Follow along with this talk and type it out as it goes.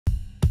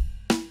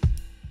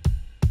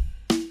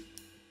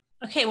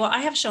Okay, well, I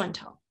have show and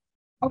tell.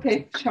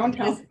 Okay, show and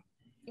tell.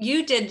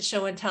 You did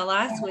show and tell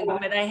last week,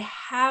 but I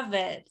have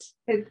it.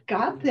 It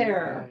got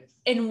there.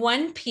 In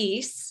one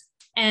piece,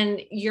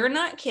 and you're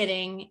not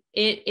kidding,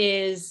 it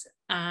is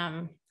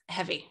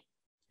heavy.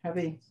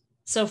 Heavy.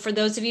 So for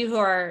those of you who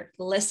are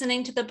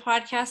listening to the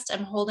podcast,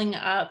 I'm holding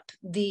up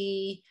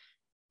the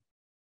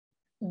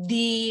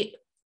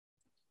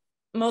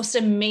most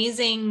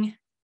amazing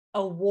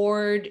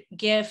award,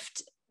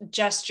 gift,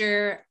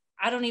 gesture.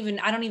 I don't even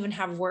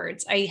have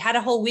words. I had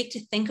a whole week to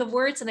think of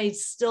words and I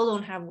still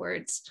don't have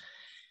words.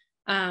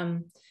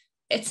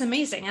 It's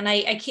amazing. And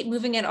I keep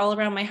moving it all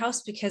around my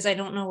house because I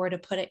don't know where to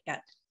put it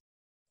yet,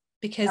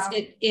 because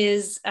it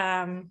is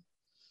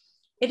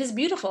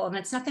beautiful, and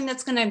it's nothing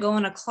that's going to go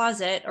in a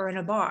closet or in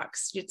a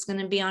box. It's going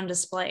to be on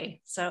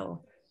display.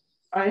 So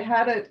I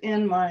had it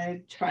in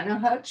my China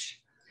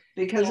hutch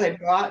because I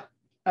bought,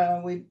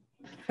 we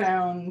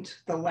found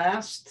the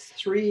last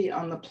 3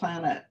 on the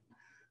planet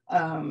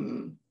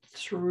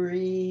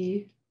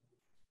 3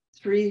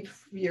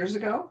 years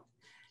ago,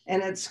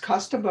 and it's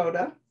Costa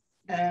Boda,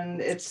 and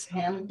it's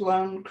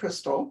hand-blown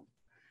crystal.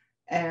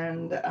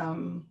 And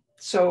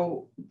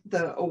so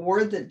the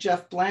award that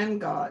Jeff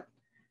Bland got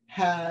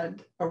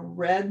had a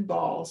red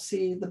ball.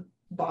 See the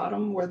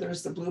bottom where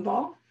there's the blue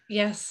ball?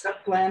 Yes.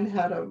 Jeff Bland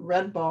had a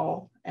red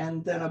ball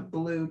and then a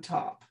blue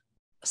top.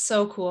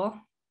 So cool.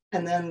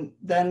 And then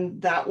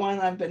that one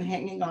I've been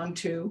hanging on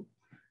to,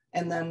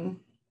 and then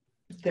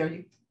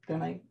there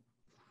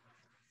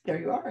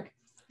you are.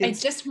 I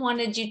just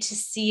wanted you to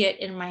see it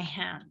in my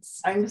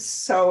hands. I'm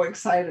so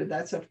excited.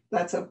 That's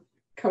a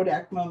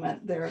Kodak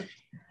moment there.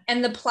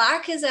 And the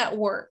plaque is at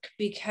work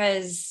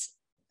because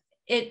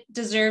it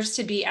deserves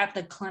to be at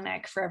the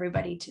clinic for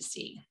everybody to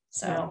see.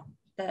 So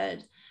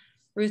the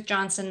Ruth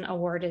Johnston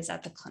Award is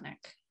at the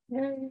clinic.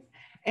 Yay.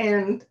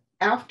 And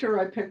after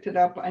I picked it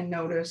up, I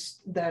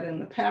noticed that in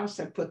the past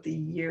I put the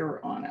year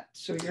on it.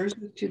 So yours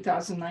was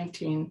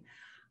 2019.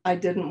 I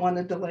didn't want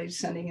to delay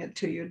sending it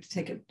to you to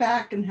take it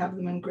back and have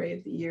them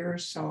engrave the year.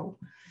 So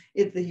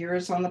the year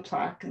is on the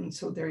plaque. And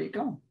so there you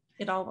go.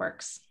 It all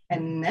works.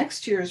 And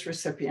next year's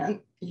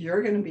recipient,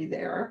 you're going to be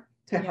there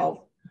to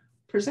help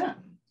present.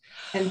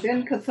 And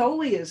Ben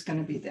Catholi is going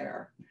to be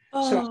there.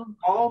 So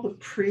all the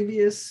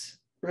previous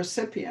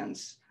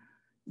recipients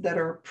that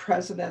are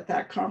present at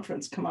that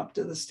conference come up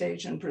to the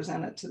stage and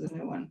present it to the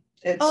new one.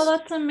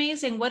 That's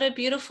amazing. What a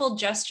beautiful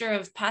gesture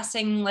of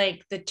passing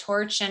like the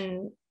torch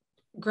and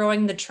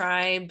growing the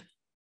tribe.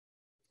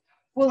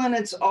 Well, and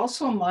it's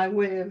also my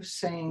way of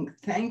saying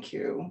thank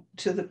you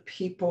to the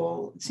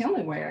people. It's the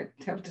only way I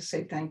have to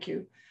say thank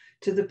you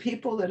to the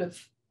people that have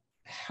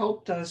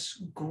helped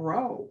us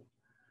grow.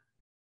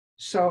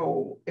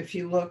 So if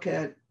you look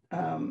at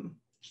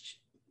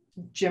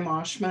Jim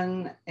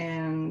Oshman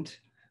and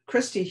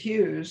Christy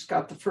Hughes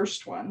got the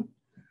first one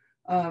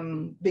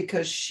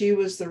because she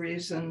was the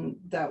reason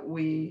that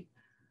we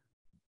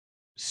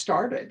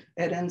started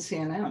at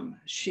NCNM.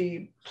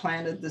 She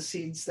planted the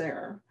seeds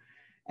there.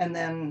 And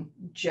then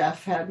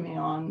Jeff had me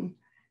on,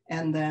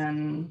 and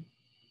then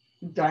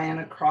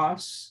Diana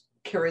Cross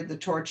carried the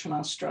torch in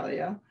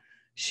Australia.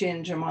 She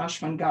and Jim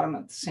Oshman got them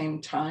at the same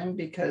time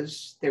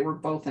because they were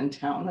both in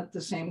town at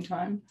the same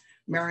time.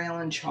 Mary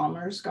Ellen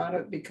Chalmers got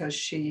it because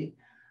she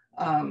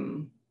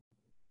got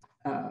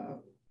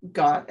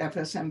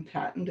FSM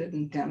patented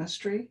in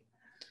dentistry.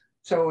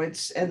 So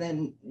and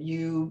then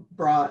you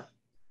brought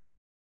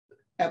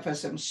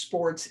FSM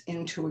sports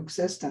into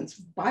existence.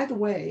 By the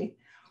way,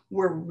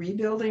 we're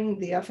rebuilding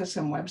the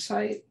FSM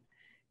website,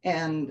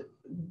 and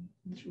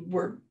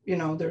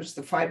there's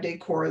the 5-day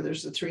core,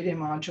 there's the 3-day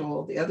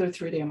module, the other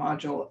 3-day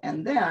module,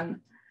 and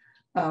then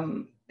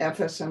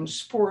FSM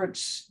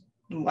sports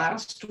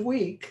last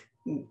week,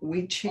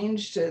 we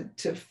changed it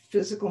to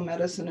physical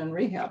medicine and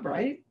rehab,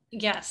 right?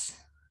 Yes.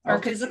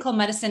 Or physical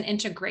medicine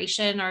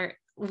integration, or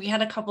we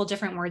had a couple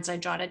different words I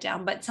jotted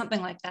down, but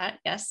something like that.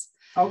 Yes.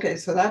 Okay.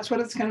 So that's what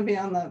it's going to be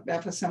on the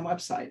FSM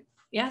website.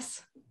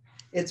 Yes.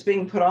 It's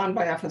being put on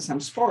by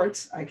FSM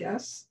Sports, I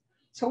guess.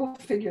 So we'll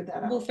figure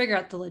that out. We'll figure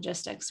out the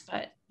logistics,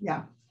 but.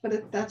 Yeah,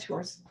 but that's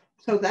yours.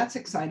 So that's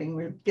exciting.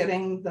 We're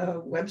getting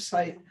the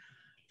website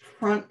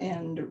front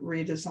end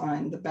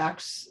redesigned.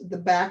 The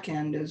back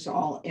end is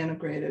all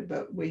integrated,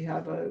 but we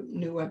have a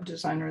new web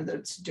designer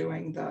that's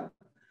doing the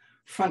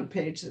front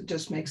page that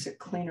just makes it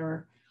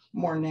cleaner,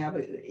 more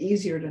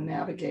easier to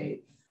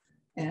navigate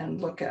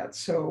and look at.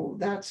 So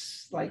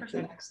that's like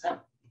Perfect. The next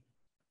step.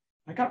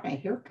 I got my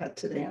hair cut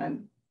today,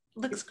 and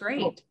looks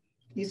great.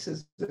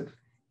 Pieces of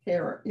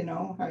hair,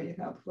 how you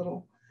have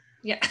little.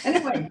 Yeah.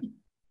 Anyway,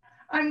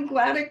 I'm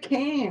glad it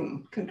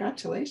came.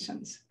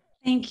 Congratulations.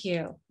 Thank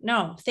you.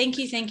 No, thank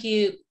you.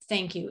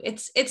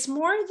 It's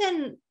more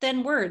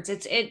than words.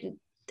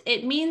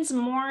 It means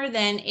more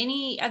than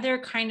any other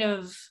kind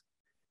of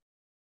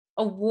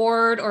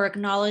award or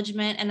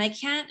acknowledgement. And I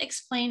can't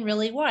explain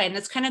really why. And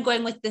it's kind of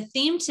going with the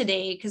theme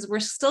today, because we're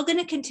still going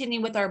to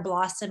continue with our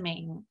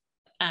blossoming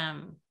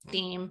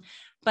theme,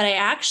 but I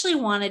actually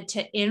wanted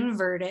to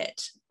invert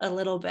it a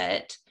little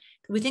bit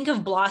we think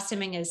of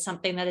blossoming as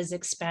something that is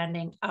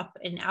expanding up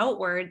and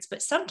outwards,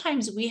 but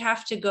sometimes we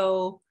have to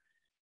go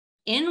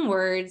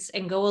inwards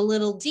and go a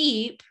little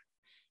deep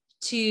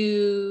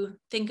to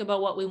think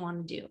about what we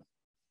want to do.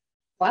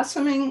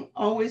 Blossoming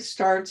always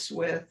starts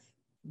with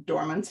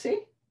dormancy.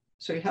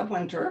 So you have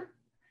winter.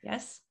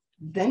 Yes.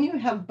 Then you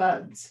have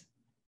buds.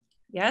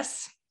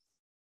 Yes.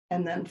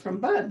 And then from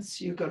buds,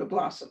 you go to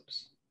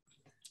blossoms.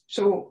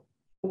 So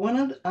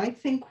I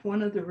think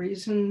one of the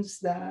reasons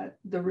that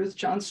the Ruth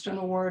Johnston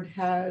Award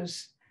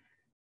has,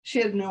 she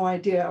had no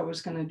idea I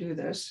was going to do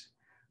this,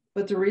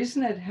 but the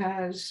reason it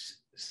has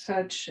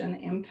such an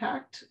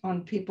impact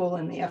on people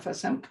in the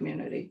FSM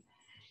community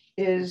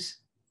is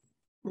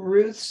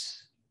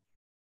Ruth's,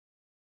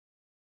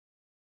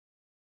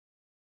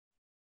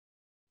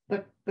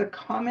 the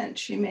comment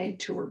she made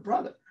to her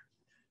brother.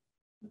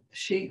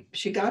 She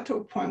got to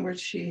a point where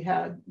she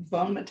had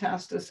bone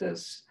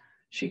metastasis.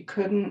 She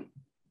couldn't,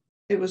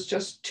 it was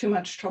just too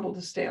much trouble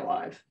to stay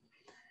alive.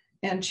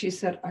 And she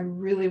said, I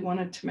really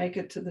wanted to make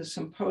it to the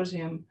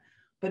symposium,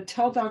 but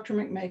tell Dr.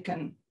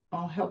 McMakin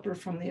I'll help her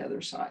from the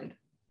other side.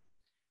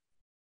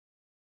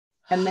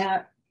 And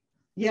that,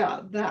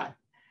 yeah, that.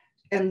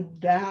 And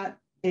that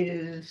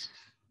is,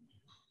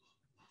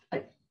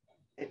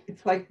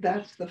 it's like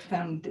that's the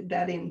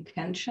that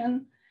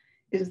intention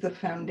is the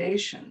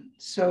foundation.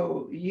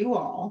 So you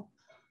all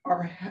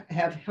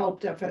have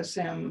helped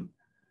FSM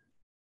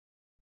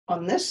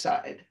on this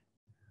side.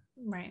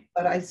 Right.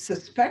 But I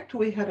suspect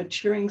we have a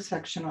cheering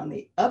section on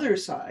the other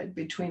side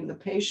between the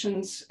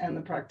patients and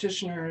the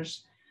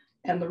practitioners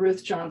and the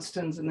Ruth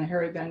Johnstons and the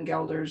Harry Van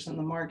Gelders and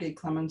the Margie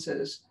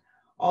Clemenses,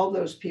 all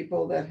those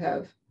people that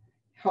have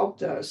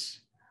helped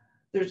us.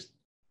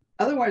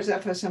 Otherwise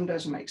FSM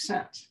doesn't make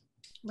sense.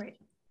 Right.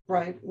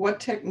 Right? What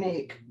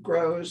technique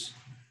grows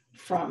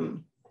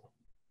from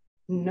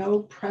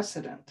no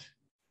precedent?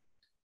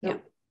 Yeah.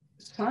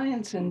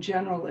 Science in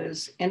general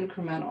is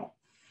incremental.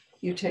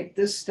 You take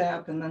this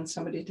step and then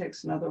somebody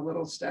takes another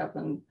little step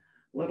and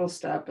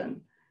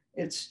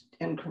it's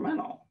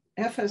incremental.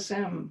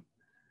 FSM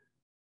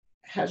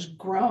has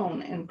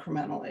grown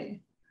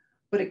incrementally,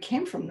 but it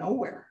came from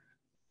nowhere.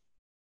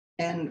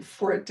 And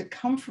for it to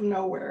come from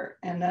nowhere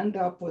and end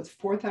up with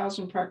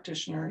 4,000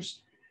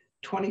 practitioners,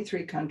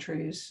 23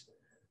 countries,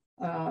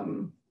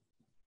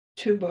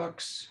 2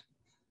 books,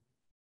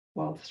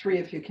 well, 3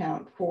 if you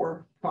count,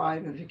 4,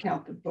 5 if you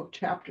count the book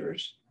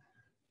chapters,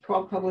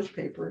 12 published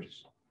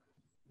papers.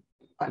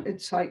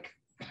 It's like,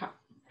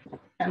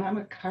 and I'm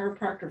a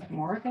chiropractor from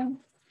Oregon.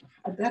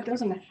 That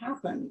doesn't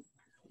happen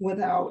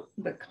without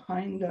the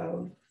kind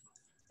of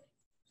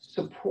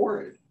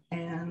support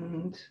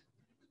and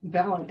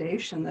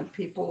validation that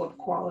people of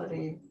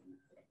quality.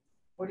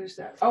 What is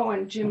that? Oh,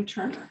 and Jim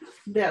Turner.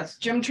 Yes,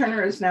 Jim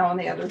Turner is now on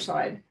the other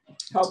side,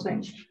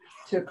 helping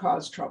to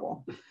cause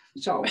trouble.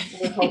 So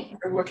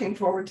we're looking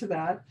forward to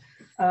that.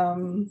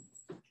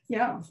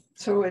 Yeah,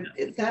 so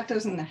that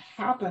doesn't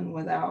happen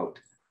without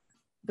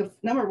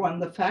number one,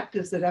 the fact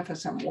is that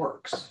FSM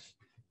works.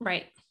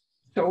 Right.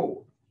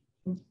 So,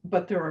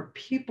 but there are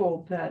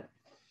people that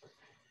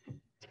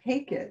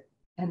take it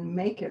and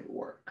make it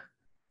work.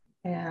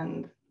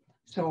 And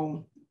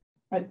so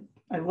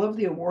I love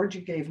the award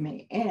you gave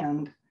me,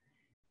 and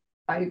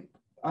I'm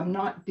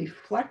not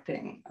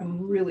deflecting.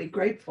 I'm really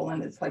grateful,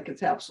 and it's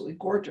absolutely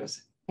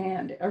gorgeous.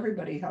 And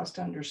everybody has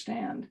to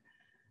understand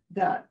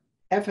that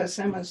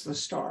FSM is the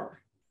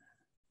star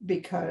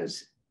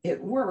because it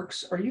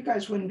works, or you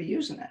guys wouldn't be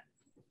using it,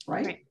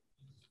 right?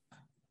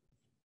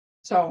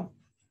 So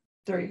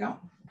there you go.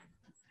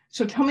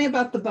 So tell me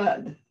about the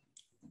bud.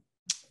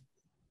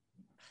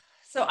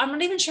 So I'm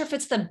not even sure if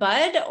it's the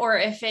bud or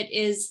if it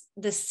is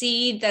the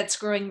seed that's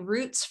growing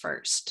roots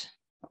first.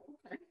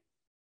 Okay.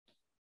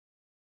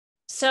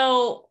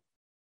 So,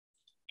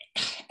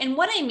 and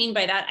what I mean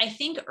by that, I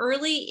think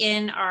early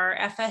in our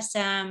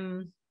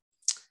FSM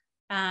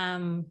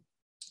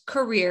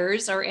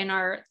careers, or in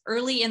our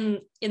early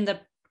in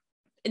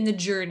the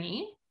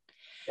journey,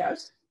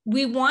 yes,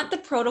 we want the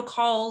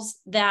protocols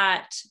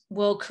that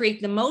will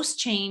create the most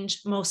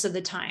change most of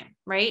the time,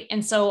 right?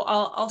 And so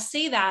I'll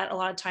say that a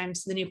lot of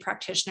times to the new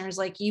practitioners,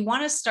 like, you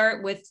want to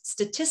start with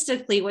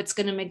statistically what's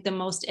going to make the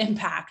most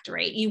impact,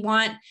 right? You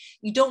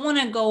don't want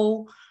to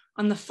go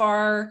on the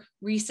far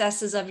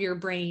recesses of your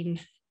brain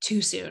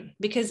too soon,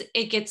 because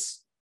it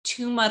gets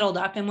too muddled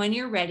up. And when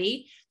you're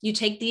ready, you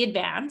take the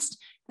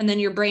advanced, and then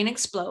your brain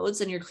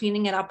explodes and you're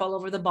cleaning it up all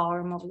over the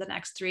ballroom over the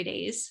next 3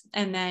 days.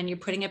 And then you're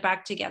putting it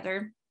back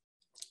together.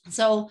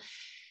 So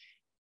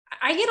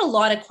I get a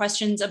lot of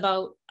questions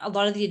about a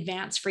lot of the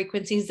advanced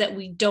frequencies that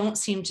we don't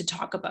seem to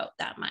talk about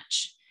that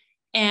much.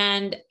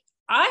 And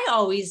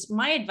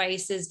my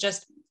advice is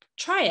just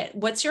try it.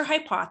 What's your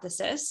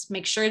hypothesis?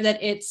 Make sure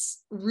that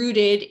it's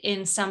rooted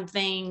in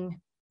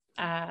something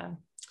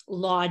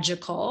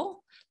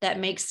logical, that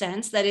makes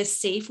sense, that is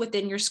safe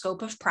within your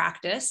scope of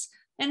practice,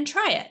 and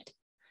try it.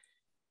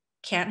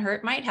 Can't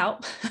hurt, might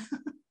help.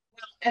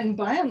 And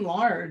by and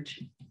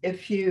large,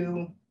 if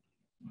you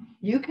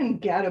can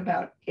get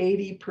about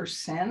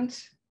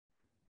 80%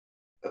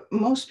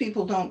 most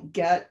people don't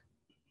get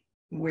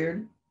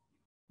weird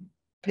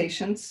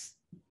patients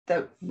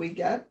that we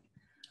get,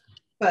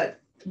 but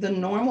the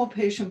normal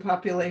patient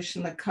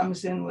population that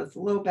comes in with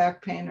low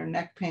back pain or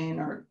neck pain,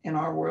 or in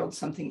our world,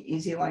 something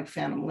easy like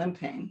phantom limb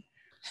pain,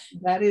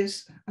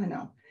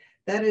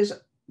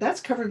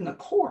 that's covered in the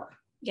core.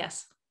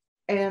 Yes.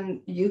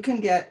 And you can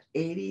get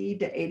 80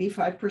 to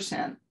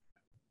 85%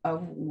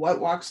 of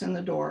what walks in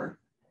the door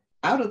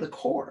out of the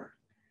core.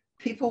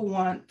 People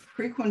want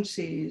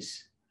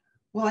frequencies.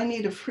 Well, I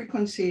need a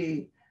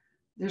frequency.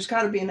 There's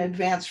got to be an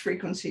advanced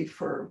frequency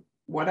for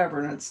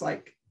whatever. And it's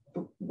like,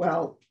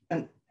 well,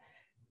 and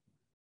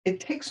it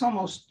takes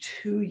almost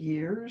 2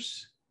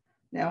 years.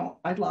 Now,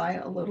 I lie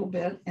a little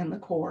bit in the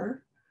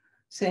core,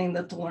 saying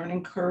that the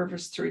learning curve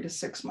is 3 to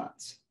 6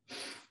 months.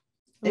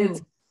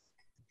 It's,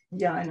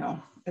 yeah, I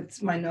know.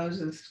 It's, my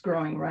nose is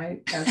growing,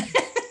 right?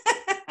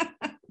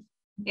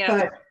 Yeah.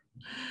 But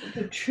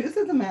the truth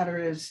of the matter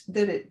is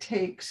that it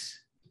takes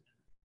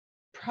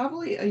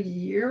probably a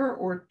year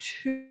or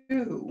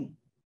two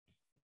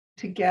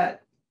to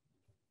get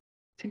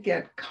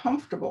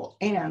comfortable,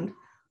 and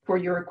for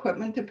your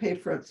equipment to pay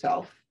for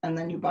itself, and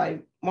then you buy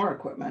more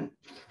equipment,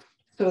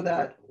 so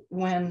that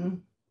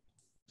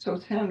so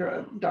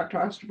Sandra, Dr.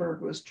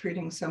 Osterberg was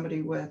treating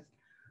somebody with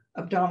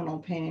abdominal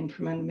pain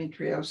from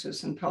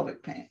endometriosis and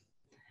pelvic pain.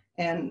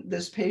 And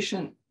this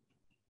patient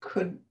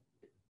could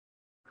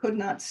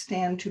not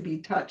stand to be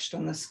touched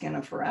on the skin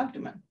of her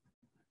abdomen.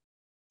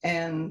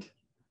 And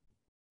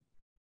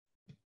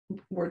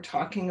we're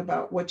talking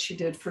about what she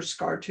did for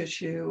scar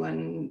tissue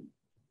and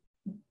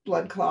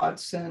blood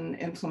clots and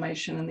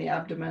inflammation in the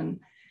abdomen.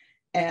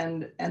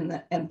 And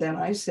then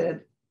I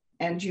said,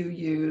 and you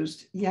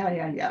used,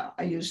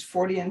 I used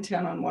 40 and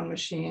 10 on one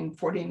machine,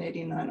 40 and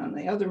 89 on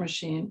the other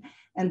machine.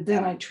 And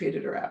then I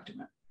treated her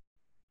abdomen.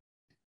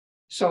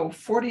 So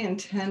 40 and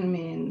 10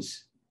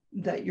 means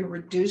that you're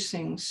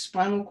reducing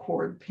spinal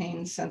cord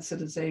pain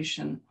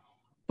sensitization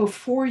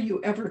before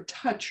you ever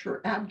touch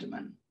her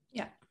abdomen.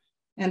 Yeah.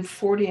 And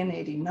 40 and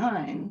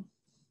 89,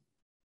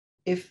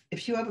 if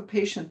you have a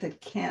patient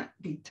that can't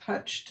be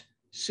touched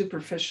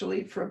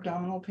superficially for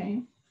abdominal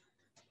pain,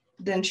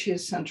 then she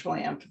is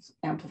centrally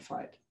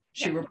amplified.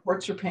 She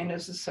reports her pain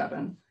as a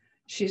 7.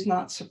 She's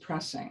not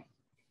suppressing.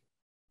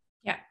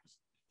 Yeah.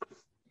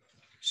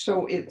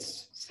 So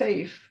it's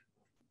safe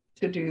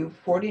to do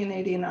 40 and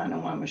 89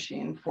 on one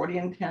machine, 40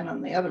 and 10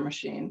 on the other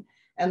machine.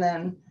 And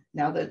then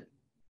now that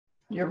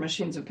your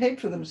machines have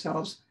paid for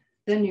themselves,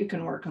 then you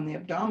can work on the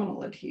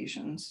abdominal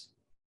adhesions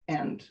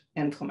and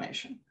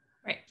inflammation.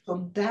 Right.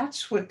 So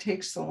that's what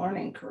takes the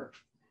learning curve.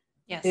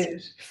 Yes.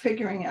 Is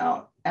figuring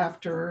out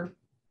after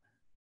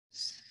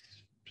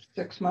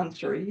 6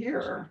 months or a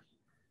year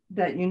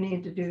that you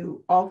need to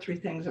do all 3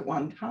 things at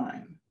one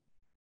time.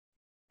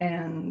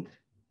 And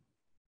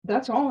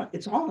that's all,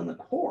 it's all in the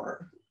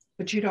core,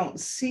 but you don't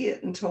see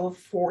it until the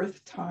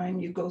 4th time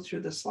you go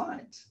through the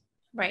slides.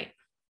 Right.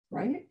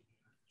 Right.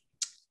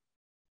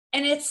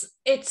 And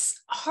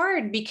it's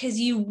hard because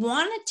you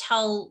want to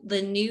tell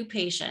the new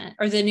patient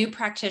or the new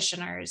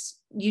practitioners,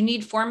 you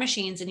need 4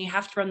 machines and you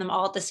have to run them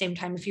all at the same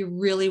time if you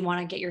really want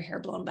to get your hair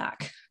blown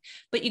back,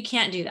 but you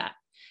can't do that.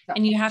 No.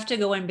 And you have to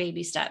go in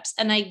baby steps.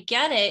 And I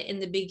get it.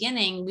 In the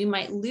beginning, we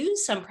might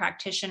lose some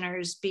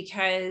practitioners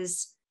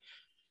because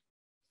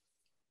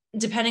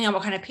depending on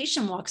what kind of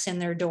patient walks in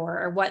their door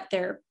or what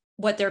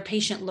their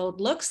patient load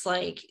looks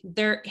like,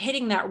 they're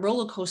hitting that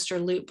roller coaster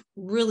loop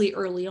really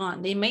early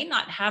on. They may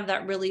not have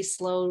that really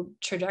slow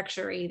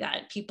trajectory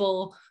that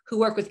people who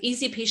work with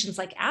easy patients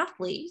like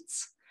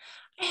athletes.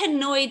 I had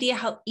no idea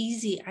how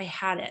easy I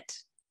had it.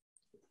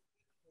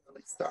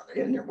 Really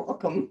sorry, and you're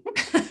welcome.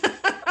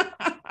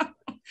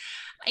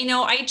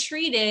 I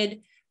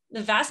treated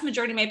the vast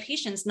majority of my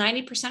patients,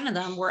 90% of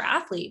them were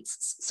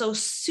athletes. So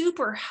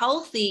super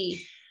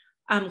healthy,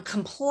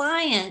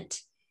 compliant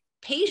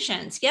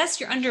patients. Yes,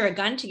 you're under a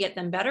gun to get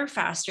them better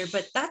faster,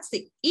 but that's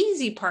the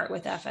easy part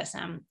with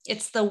FSM.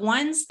 It's the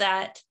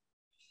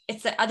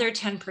other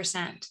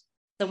 10%,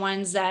 the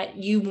ones that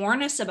you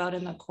warn us about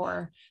in the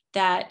core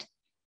that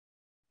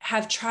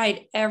have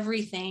tried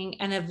everything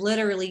and have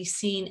literally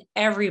seen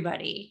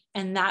everybody.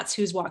 And that's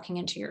who's walking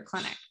into your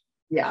clinic.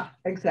 Yeah,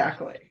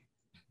 exactly.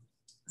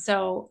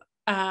 So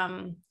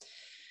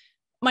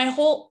my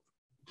whole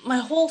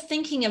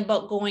thinking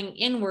about going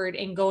inward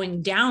and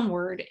going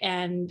downward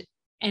and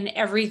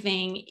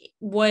everything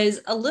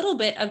was a little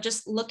bit of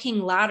just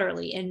looking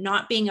laterally and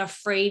not being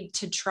afraid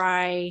to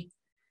try,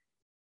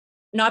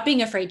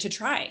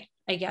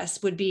 I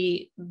guess would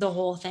be the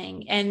whole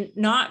thing. And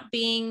not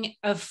being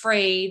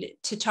afraid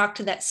to talk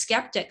to that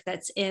skeptic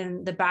that's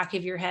in the back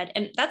of your head.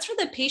 And that's for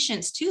the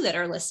patients too that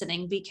are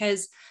listening,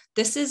 because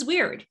this is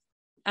weird.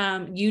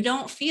 You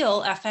don't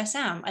feel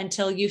FSM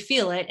until you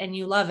feel it and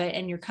you love it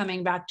and you're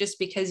coming back just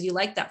because you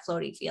like that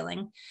floaty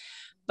feeling.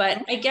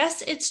 But I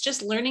guess it's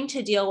just learning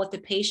to deal with the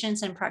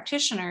patients and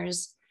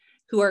practitioners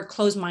who are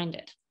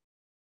closed-minded.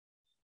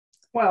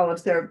 Well,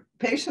 if their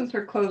patients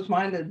are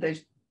closed-minded, they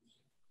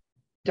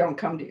don't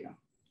come to you.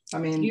 I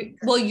mean,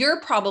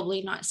 you're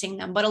probably not seeing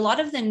them, but a lot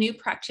of the new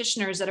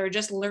practitioners that are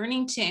just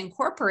learning to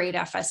incorporate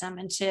FSM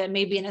into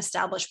maybe an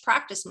established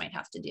practice might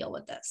have to deal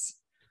with this.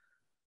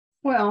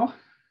 Well,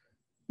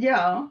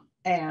 yeah.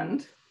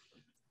 And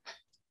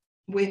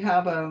I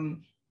have a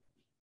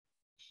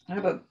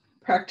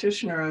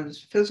practitioner, a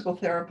physical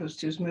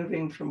therapist who's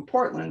moving from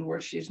Portland,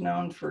 where she's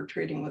known for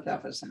treating with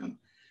FSM.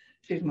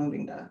 She's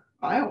moving to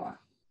Iowa,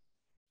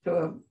 to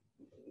a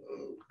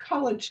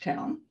college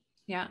town.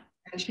 Yeah.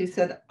 And she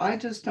said, I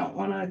just don't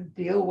want to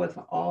deal with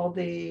all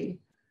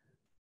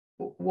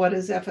what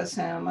is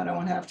FSM? I don't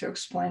want to have to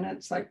explain it.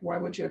 It's like, why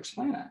would you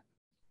explain it?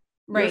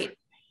 Right.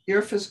 You're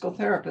a physical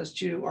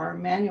therapist. You are a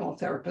manual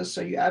therapist.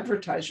 So you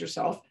advertise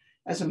yourself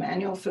as a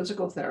manual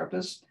physical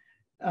therapist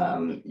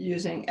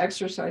using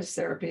exercise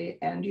therapy,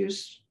 and you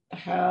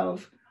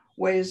have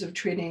ways of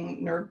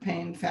treating nerve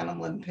pain, phantom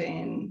limb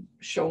pain,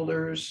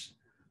 shoulders,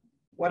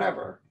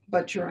 whatever,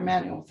 but you're a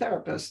manual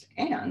therapist,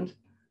 and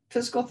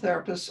physical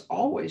therapists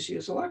always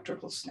use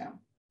electrical stim.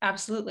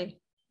 Absolutely.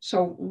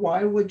 So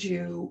why would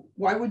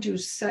you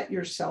set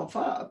yourself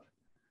up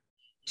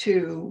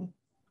to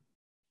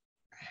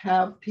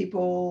have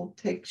people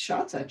take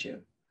shots at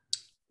you?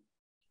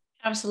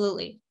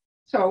 Absolutely.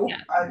 So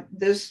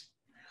yeah.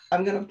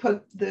 I'm going to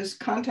put this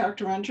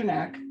contact around your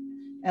neck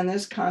and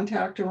this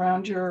contact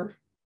around your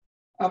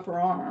upper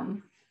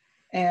arm,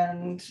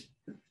 and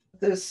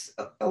this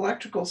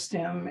electrical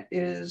stim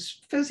is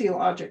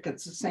physiologic.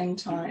 It's the same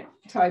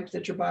type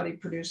that your body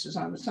produces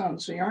on its own.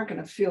 So you aren't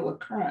going to feel a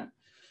current,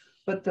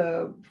 but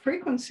the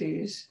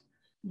frequencies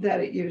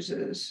that it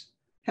uses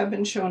have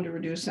been shown to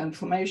reduce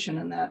inflammation,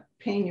 and that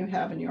pain you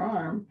have in your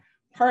arm,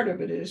 part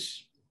of it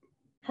is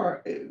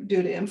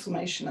due to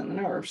inflammation in the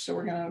nerve. So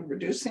we're going to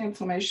reduce the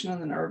inflammation in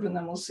the nerve, and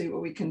then we'll see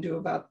what we can do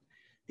about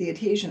the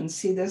adhesions.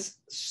 See this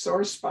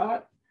sore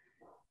spot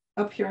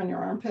up here in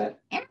your armpit?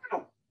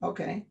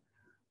 Okay.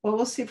 Well,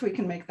 we'll see if we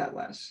can make that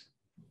less.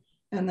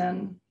 And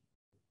then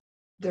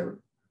there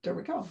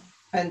we go.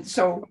 And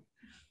so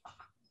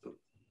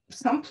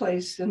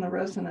someplace in the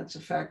resonance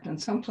effect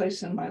and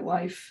someplace in my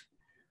life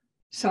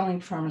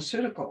selling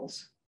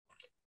pharmaceuticals,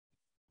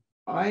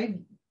 I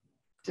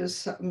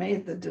just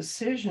made the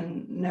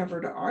decision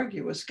never to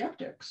argue with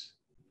skeptics.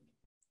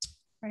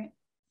 Right.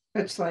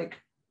 It's like,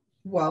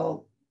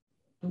 well,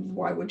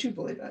 why would you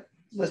believe it?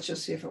 Let's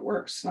just see if it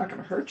works. It's not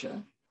going to hurt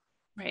you.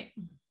 Right.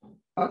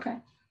 Okay.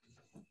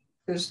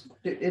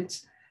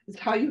 It's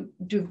how you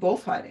do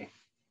bullfighting.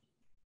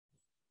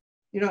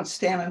 You don't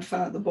stand in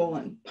front of the bull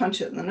and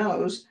punch it in the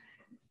nose.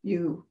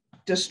 You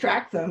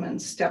distract them and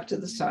step to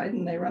the side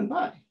and they run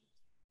by.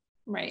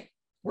 Right.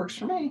 Works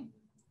for me.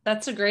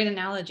 That's a great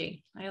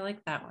analogy. I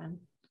like that one.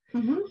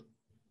 Mm-hmm.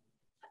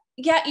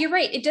 Yeah, you're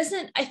right. It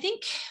doesn't, I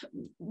think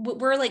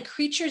we're like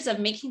creatures of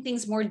making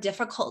things more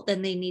difficult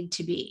than they need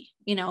to be.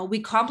 You know, we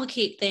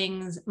complicate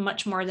things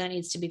much more than it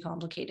needs to be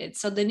complicated.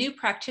 So the new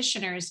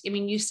practitioners, I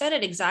mean, you said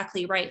it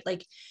exactly right.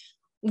 Like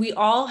we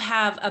all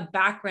have a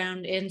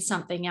background in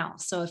something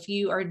else. So if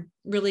you are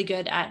really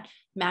good at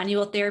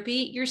manual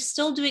therapy, you're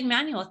still doing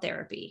manual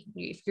therapy.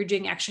 If you're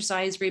doing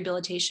exercise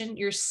rehabilitation,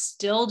 you're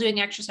still doing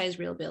exercise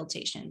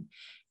rehabilitation.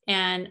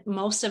 And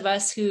most of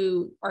us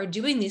who are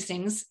doing these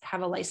things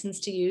have a license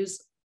to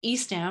use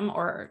e-stim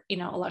or, you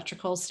know,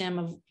 electrical stim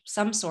of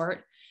some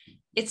sort.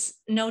 It's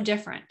no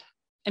different.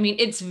 I mean,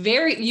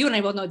 you and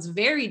I both know it's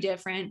very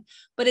different,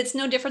 but it's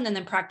no different than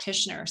the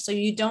practitioner. So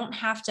you don't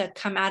have to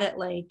come at it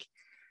like,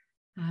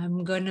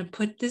 I'm going to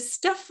put this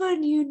stuff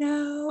on you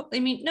now. I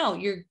mean, no,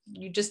 you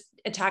just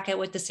attack it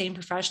with the same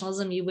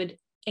professionalism you would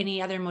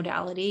any other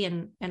modality,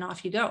 and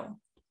off you go.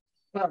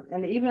 Well,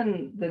 and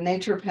even the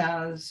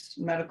naturopaths,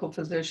 medical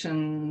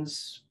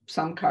physicians,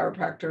 some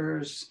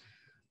chiropractors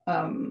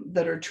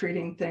that are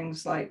treating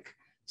things like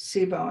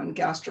SIBO and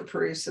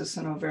gastroparesis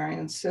and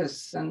ovarian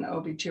cysts, and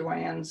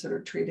OBGYNs that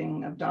are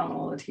treating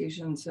abdominal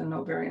adhesions and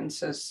ovarian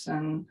cysts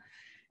and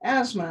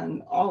asthma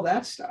and all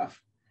that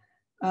stuff.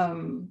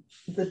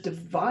 The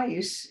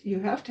device,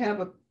 you have to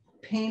have a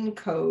pain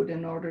code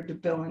in order to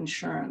bill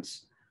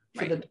insurance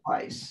for the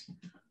device.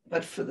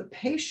 But for the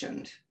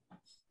patient,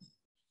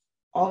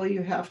 all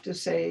you have to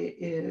say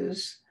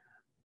is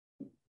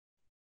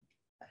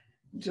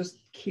just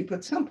keep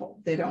it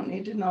simple. They don't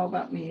need to know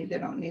about me. They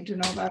don't need to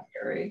know about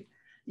Harry.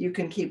 You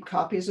can keep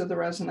copies of the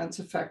resonance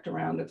effect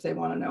around if they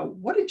want to know,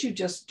 what did you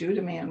just do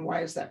to me and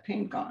why is that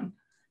pain gone?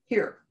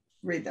 Here,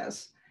 read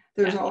this.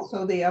 There's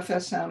also the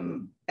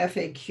FSM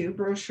FAQ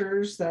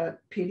brochures that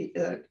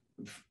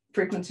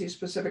frequency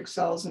specific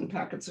cells in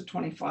packets of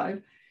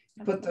 25.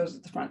 Put those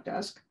at the front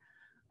desk.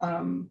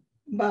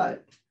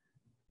 But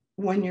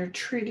when you're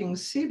treating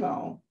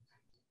SIBO,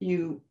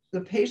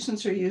 the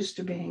patients are used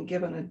to being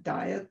given a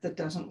diet that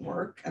doesn't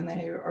work, and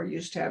they are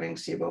used to having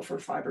SIBO for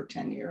 5 or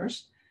 10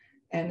 years.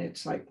 And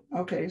it's like,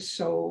 okay,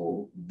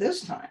 so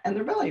this time, and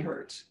their belly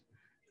hurts.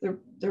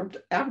 Their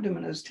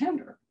abdomen is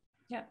tender.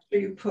 Yeah. So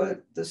you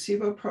put the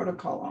SIBO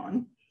protocol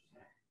on,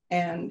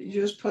 and you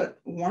just put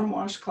warm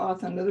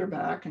washcloth under their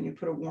back, and you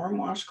put a warm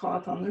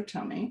washcloth on their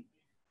tummy,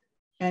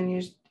 and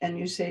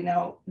you say,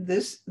 now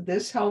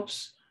this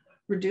helps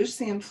reduce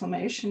the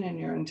inflammation in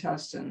your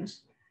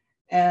intestines.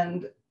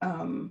 And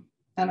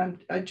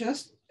I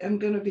just am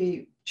going to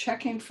be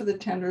checking for the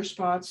tender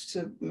spots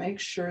to make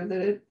sure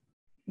that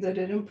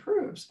it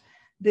improves.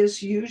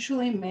 This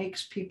usually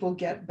makes people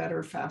get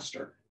better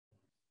faster.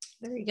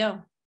 There you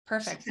go.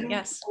 Perfect. Simple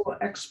yes.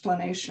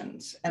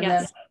 Explanations. And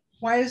yes. then,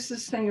 why is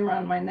this thing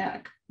around my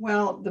neck?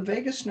 Well, the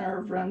vagus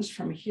nerve runs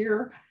from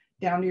here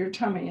down to your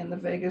tummy, and the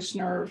vagus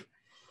nerve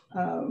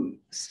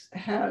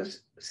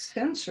has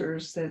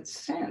sensors that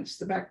sense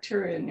the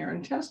bacteria in your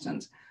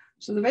intestines.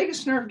 So the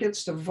vagus nerve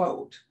gets to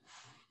vote.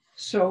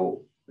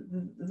 So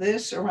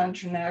this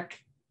around your neck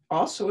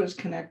also is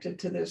connected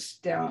to this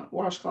down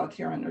washcloth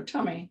here on your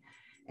tummy,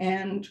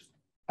 and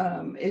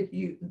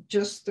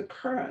the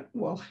current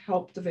will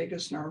help the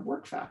vagus nerve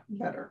work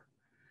better,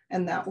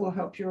 and that will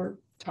help your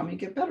tummy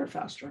get better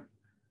faster.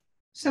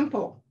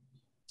 Simple.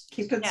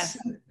 Keep it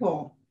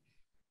simple.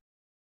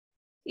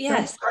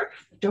 Yes.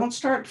 Don't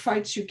start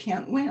fights you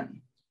can't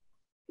win.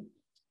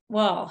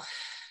 Well,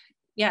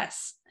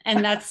 yes.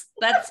 And that's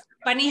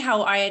funny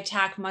how I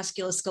attack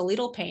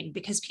musculoskeletal pain,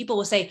 because people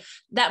will say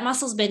that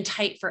muscle's been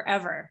tight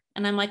forever.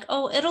 And I'm like,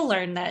 oh, it'll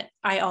learn that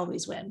I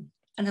always win.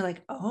 And they're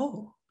like,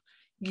 oh,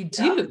 you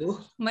do? Yeah.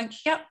 I'm like,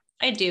 yep,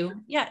 I do.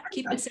 Yeah.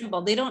 Keep it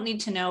simple. They don't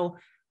need to know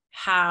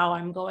how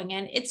I'm going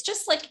in. It's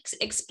just like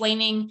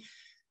explaining.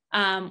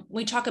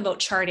 We talk about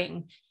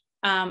charting.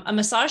 A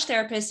massage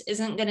therapist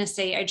isn't going to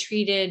say, I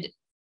treated,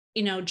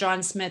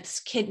 John Smith's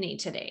kidney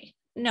today.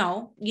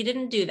 No, you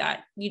didn't do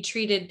that. You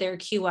treated their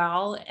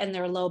QL and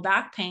their low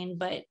back pain,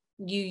 but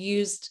you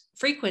used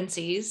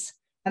frequencies.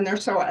 And their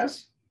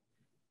psoas.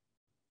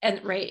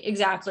 And right,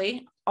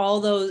 exactly. All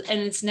those, and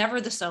it's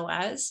never the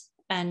psoas.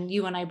 And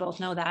you and I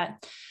both know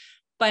that.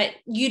 But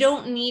you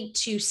don't need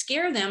to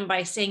scare them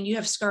by saying you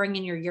have scarring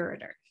in your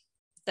ureter.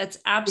 That's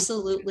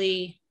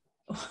absolutely,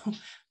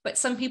 but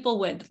some people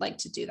would like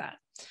to do that.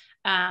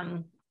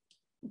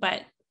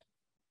 But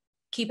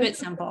keep it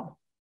simple.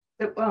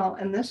 Well,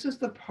 and this is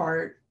the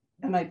part,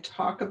 and I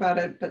talk about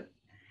it, but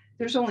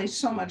there's only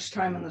so much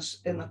time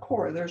in the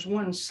core. There's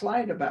one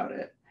slide about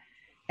it.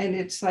 And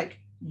it's like,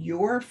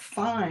 you're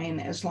fine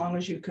as long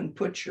as you can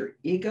put your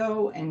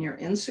ego and your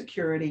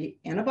insecurity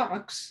in a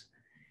box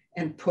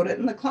and put it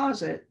in the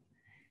closet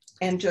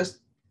and just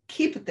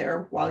keep it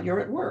there while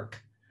you're at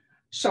work.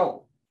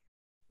 So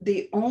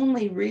the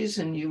only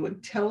reason you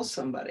would tell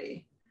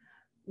somebody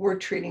we're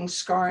treating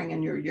scarring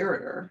in your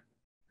ureter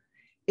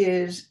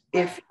is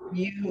if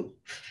you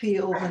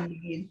feel the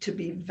need to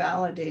be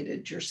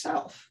validated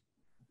yourself.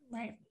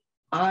 Right.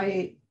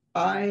 I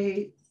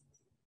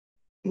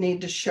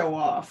need to show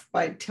off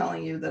by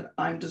telling you that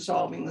I'm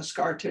dissolving the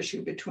scar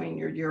tissue between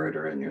your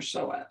ureter and your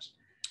psoas.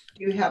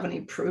 Do you have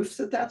any proof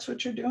that that's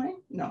what you're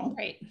doing? No.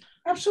 Right.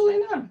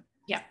 Absolutely none.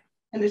 Yeah.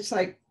 And it's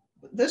like,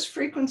 this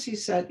frequency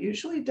set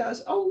usually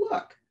does, oh,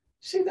 look,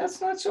 see, that's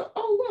not so,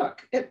 oh,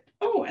 look,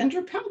 and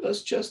your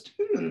pelvis just,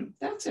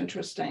 that's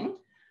interesting.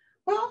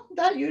 Well,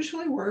 that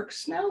usually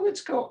works. Now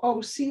let's go,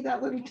 oh, see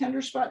that little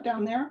tender spot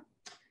down there?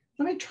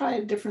 Let me try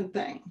a different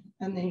thing.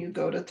 And then you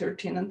go to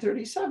 13 and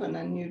 37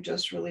 and you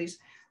just release.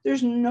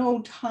 There's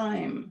no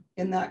time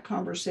in that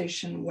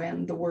conversation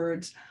when the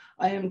words,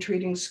 I am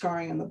treating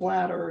scarring in the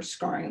bladder,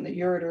 scarring in the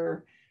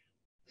ureter,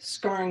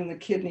 scarring the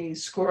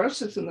kidneys,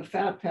 sclerosis in the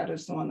fat pad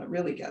is the one that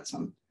really gets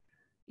them.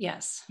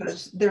 Yes.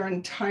 Because their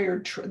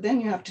entire, then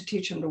you have to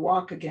teach them to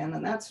walk again.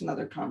 And that's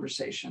another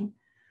conversation.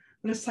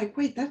 But it's like,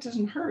 wait, that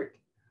doesn't hurt.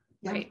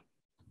 Yeah. Right.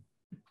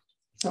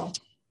 So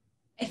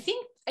I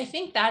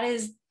think that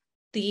is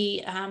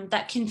the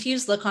that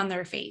confused look on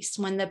their face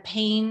when the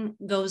pain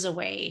goes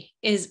away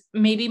is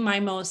maybe my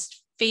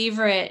most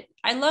favorite.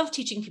 I love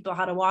teaching people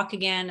how to walk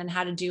again and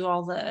how to do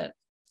all the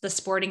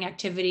sporting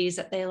activities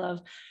that they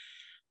love.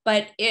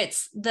 But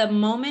it's the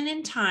moment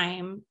in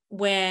time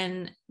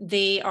when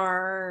they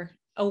are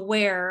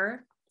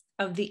aware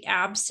of the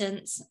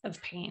absence of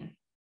pain.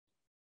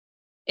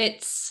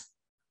 It's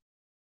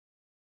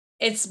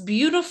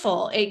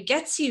beautiful. It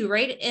gets you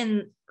right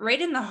in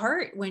the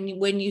heart when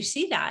you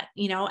see that,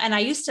 and I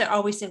used to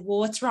always say, well,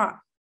 what's wrong?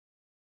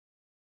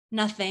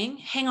 Nothing.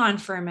 Hang on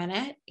for a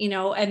minute,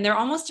 and they're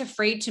almost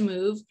afraid to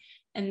move.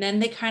 And then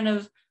they kind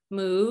of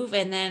move.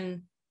 And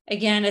then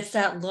again, it's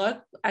that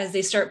look as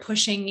they start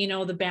pushing,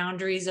 the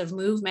boundaries of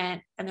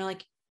movement, and they're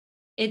like,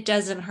 it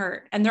doesn't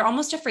hurt. And they're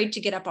almost afraid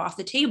to get up off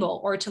the table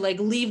or to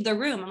leave the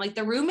room. I'm like,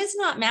 the room is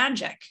not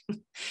magic.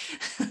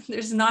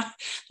 There's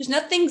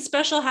nothing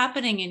special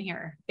happening in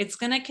here. It's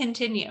going to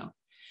continue.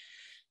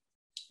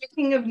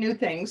 Speaking of new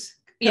things.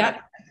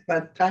 Yeah.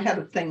 But I had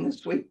a thing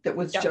this week that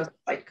was just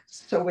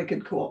so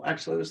wicked cool.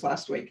 Actually, it was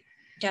last week.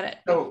 Get it.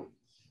 So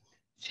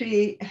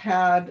she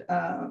had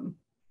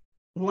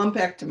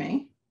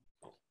lumpectomy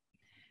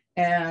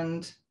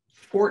and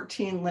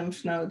 14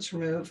 lymph nodes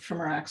removed from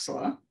her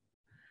axilla.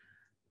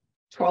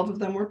 12 of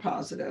them were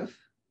positive.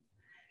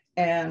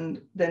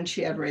 And then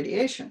she had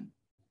radiation.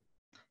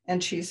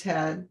 And she's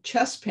had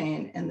chest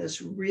pain and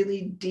this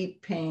really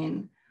deep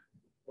pain.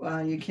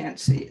 You can't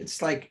see.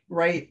 It's like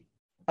right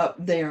up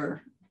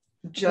there,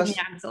 just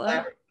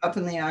up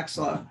in the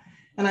axilla.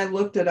 And I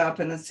looked it up,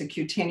 and it's a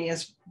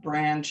cutaneous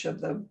branch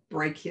of the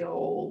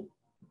brachial,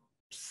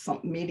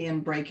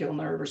 median brachial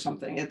nerve or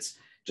something. It's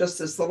just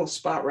this little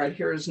spot right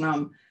here is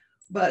numb.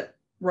 But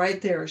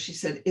right there, she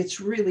said, it's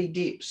really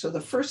deep. So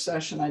the first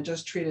session, I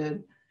just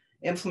treated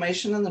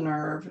inflammation in the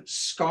nerve,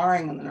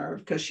 scarring in the nerve,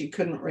 because she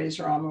couldn't raise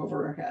her arm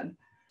over her head,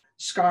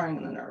 scarring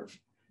in the nerve.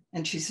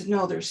 And she said,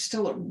 no, there's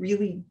still a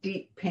really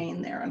deep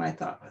pain there. And I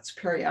thought, it's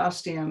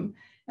periosteum.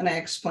 And I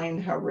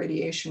explained how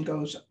radiation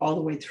goes all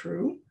the way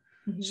through.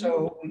 Mm-hmm.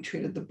 So we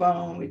treated the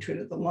bone, we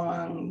treated the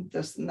lung,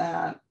 this and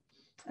that.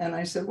 And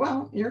I said,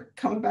 well, you're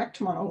coming back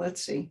tomorrow.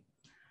 Let's see.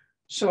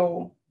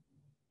 So,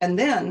 and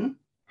then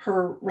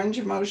her range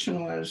of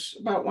motion was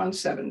about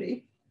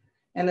 170.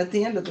 And at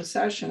the end of the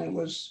session, it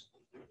was,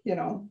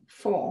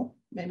 full.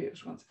 Maybe it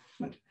was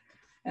 170.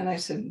 And I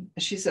said,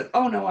 she said,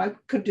 oh no, I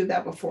could do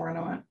that before. And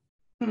I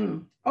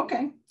went,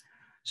 okay.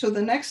 So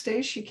the next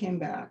day she came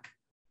back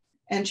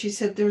and she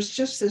said, there's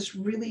just this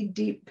really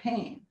deep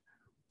pain.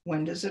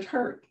 When does it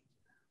hurt?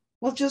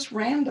 Well, just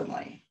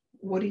randomly.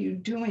 What are you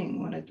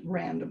doing when it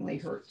randomly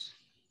hurts?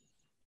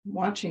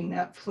 Watching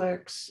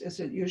Netflix. Is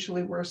it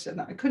usually worse at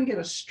night? I couldn't get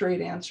a straight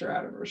answer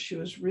out of her. She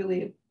was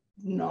really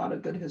not a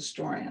good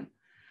historian.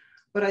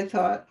 But I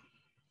thought,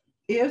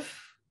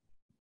 if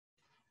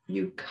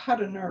you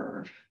cut a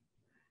nerve,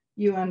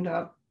 you end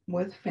up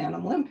with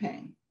phantom limb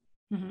pain,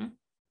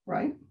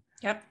 right?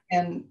 Yep.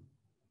 And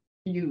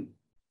you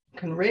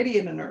can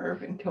radiate a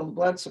nerve and kill the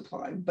blood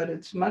supply, but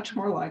it's much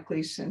more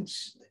likely,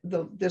 since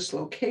this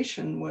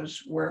location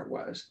was where it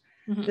was,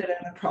 that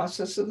in the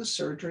process of the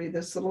surgery,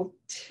 this little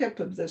tip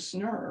of this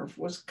nerve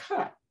was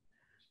cut.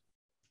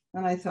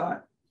 And I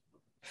thought,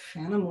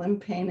 phantom limb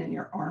pain in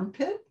your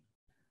armpit?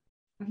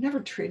 I've never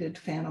treated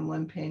phantom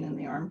limb pain in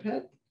the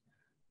armpit,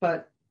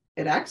 but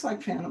it acts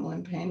like phantom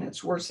limb pain.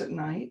 It's worse at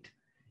night.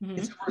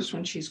 It's worse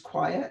when she's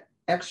quiet.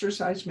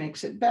 Exercise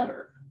makes it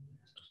better.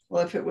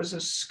 Well, if it was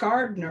a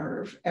scarred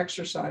nerve,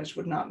 exercise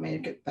would not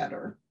make it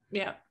better.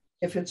 Yeah.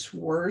 If it's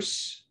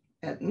worse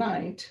at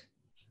night,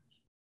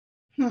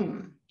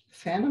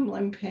 phantom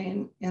limb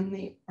pain in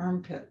the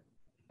armpit.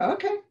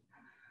 Okay.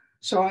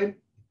 So I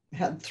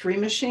had 3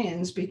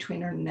 machines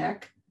between her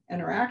neck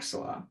and her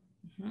axilla.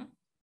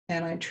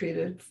 And I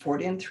treated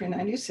 40 and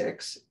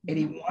 396,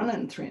 81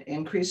 and 3,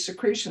 increased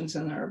secretions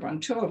in the nerve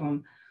on 2 of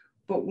them.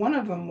 But one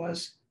of them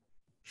was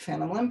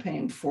phantom limb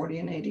pain, 40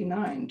 and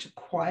 89, to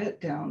quiet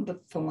down the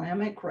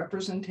thalamic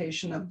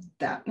representation of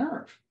that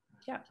nerve.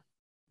 Yeah.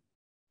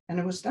 And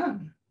it was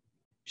done.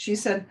 She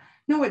said,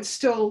 no, it's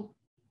still,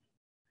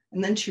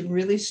 and then she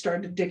really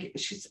started digging.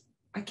 She said,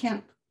 I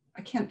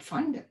can't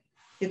find it.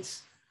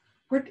 It's,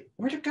 where'd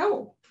it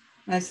go?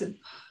 And I said,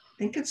 I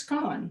think it's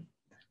gone.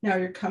 Now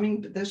you're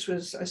coming, I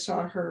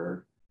saw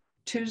her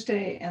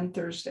Tuesday and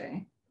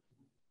Thursday.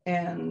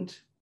 And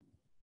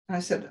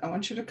I said, I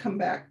want you to come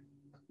back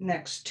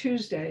next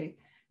Tuesday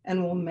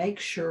and we'll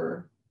make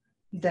sure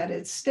that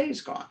it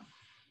stays gone.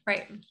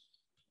 Right.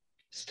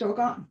 Still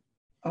gone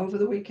over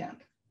the weekend.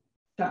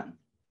 Done.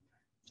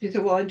 She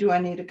said, well, do I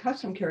need a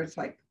custom care? It's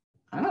like,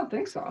 I don't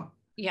think so.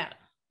 Yeah.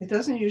 It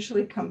doesn't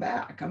usually come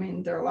back. I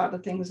mean, there are a lot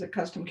of things that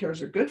custom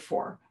cares are good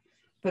for,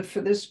 but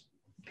for this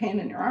pain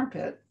in your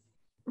armpit,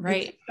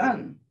 right. It's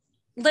done.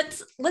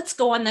 Let's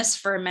go on this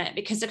for a minute,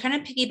 because it kind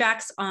of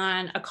piggybacks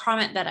on a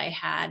comment that I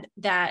had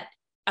that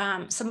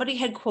somebody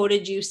had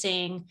quoted you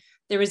saying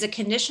there was a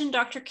condition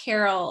Dr.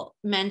 Carol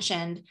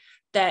mentioned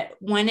that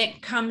when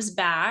it comes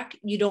back,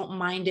 you don't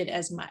mind it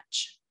as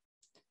much.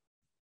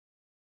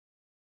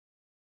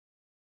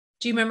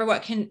 Do you remember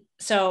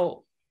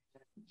so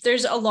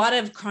there's a lot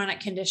of chronic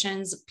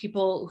conditions,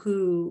 people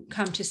who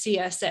come to see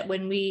us, that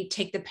when we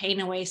take the pain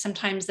away,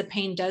 sometimes the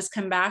pain does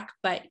come back,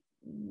 but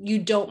you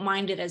don't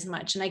mind it as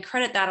much. And I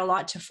credit that a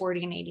lot to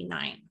 40 and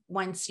 89.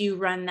 Once you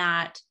run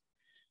that,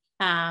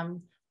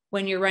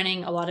 when you're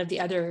running a lot of the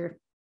other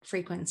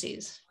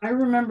frequencies. I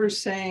remember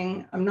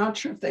saying, I'm not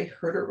sure if they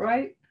heard it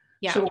right.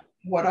 Yeah. So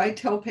what I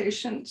tell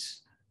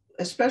patients,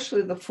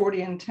 especially the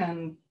 40 and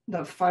 10, the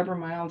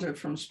fibromyalgia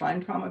from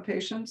spine trauma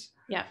patients.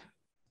 Yeah.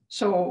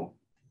 So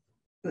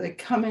they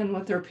come in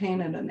with their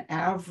pain at an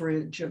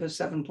average of a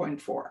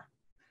 7.4.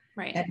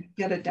 Right. And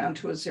get it down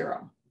to a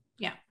 0.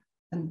 Yeah.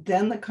 And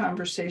then the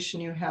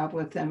conversation you have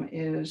with them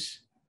is,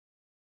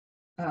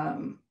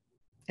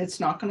 it's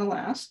not going to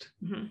last.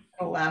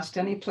 It'll last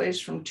any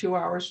place from 2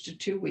 hours to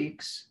 2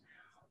 weeks.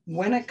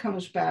 When it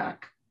comes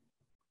back,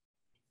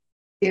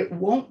 it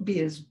won't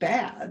be as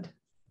bad.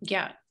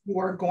 Yeah. You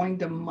are going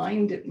to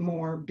mind it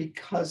more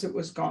because it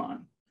was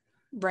gone.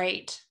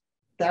 Right.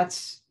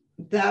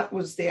 That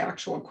was the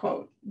actual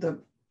quote.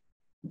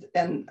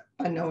 And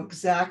I know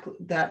exactly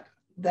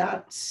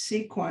that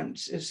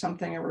sequence is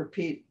something I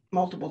repeat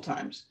multiple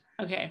times.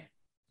 Okay.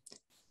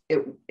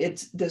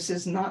 This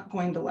is not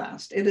going to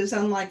last. It is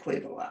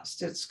unlikely to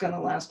last. It's going to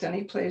last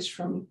any place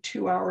from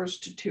 2 hours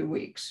to 2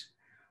 weeks.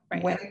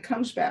 Right. When it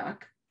comes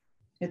back,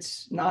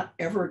 it's not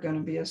ever going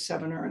to be a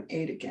 7 or an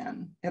 8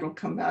 again. It'll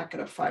come back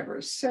at a 5 or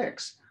a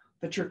 6,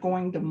 but you're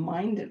going to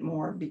mind it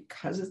more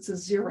because it's a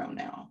 0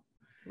 now.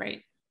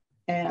 Right.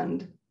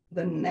 And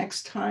the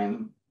next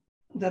time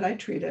that I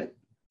treat it,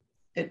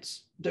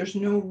 there's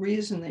no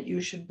reason that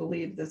you should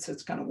believe that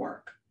it's going to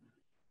work.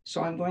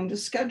 So I'm going to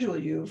schedule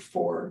you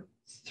for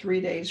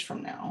 3 days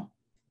from now,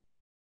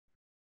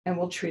 and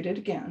we'll treat it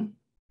again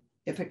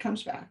if it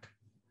comes back.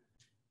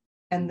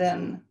 And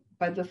then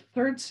by the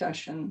third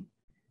session,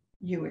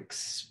 you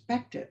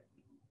expect it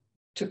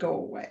to go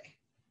away.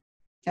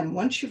 And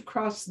once you've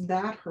crossed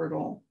that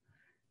hurdle,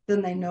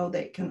 then they know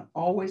they can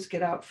always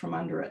get out from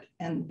under it.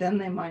 And then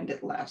they mind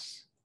it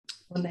less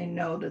when they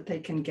know that they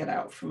can get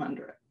out from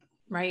under it.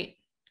 Right.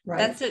 Right.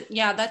 That's it.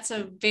 Yeah. That's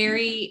a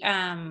very,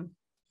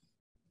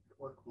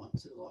 work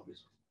once, it'll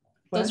always.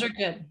 those are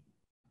good.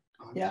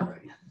 Yeah.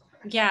 Sorry.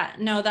 Yeah,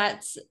 no,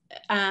 that's,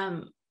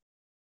 and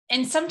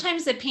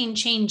sometimes the pain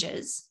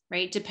changes,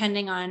 right?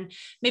 Depending on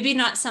maybe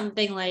not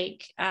something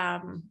like,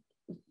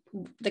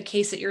 the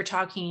case that you're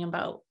talking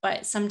about,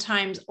 but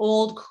sometimes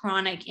old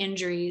chronic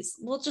injuries,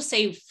 we'll just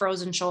say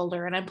frozen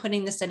shoulder. And I'm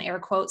putting this in air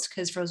quotes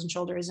because frozen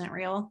shoulder isn't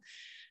real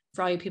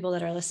for all you people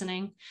that are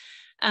listening.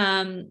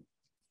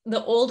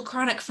 The old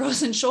chronic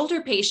frozen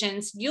shoulder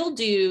patients, you'll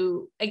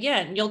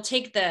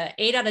take the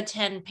 8 out of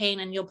 10 pain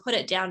and you'll put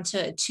it down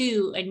to a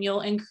 2, and you'll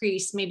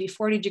increase maybe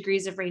 40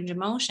 degrees of range of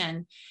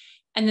motion.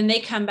 And then they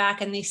come back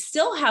and they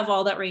still have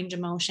all that range of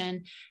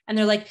motion. And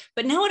they're like,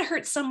 but now it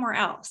hurts somewhere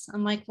else.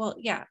 I'm like, well,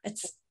 yeah,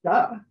 it's.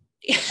 Duh.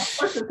 Of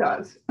course it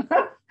does.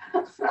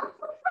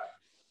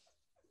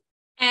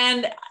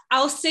 And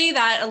I'll say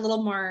that a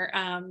little more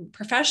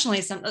professionally.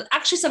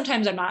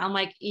 Sometimes I'm not. I'm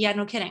like, yeah,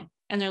 no kidding.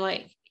 And they're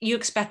like, you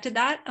expected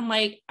that? I'm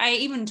like, I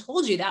even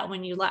told you that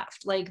when you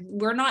left. Like,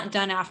 we're not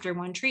done after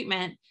one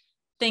treatment.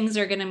 Things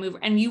are going to move.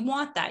 And you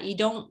want that. You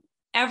don't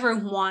ever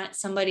want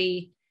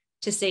somebody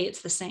to say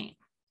it's the same,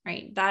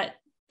 right? That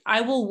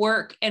I will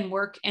work and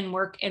work and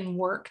work and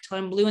work till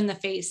I'm blue in the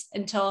face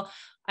until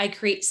I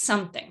create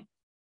something.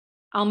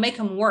 I'll make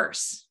them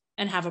worse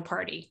and have a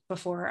party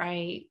before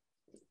I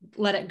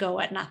let it go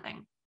at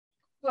nothing.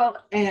 Well,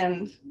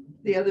 and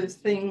the other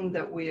thing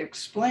that we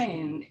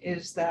explain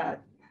is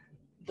that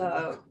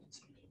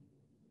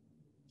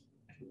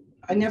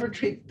I never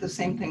treat the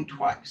same thing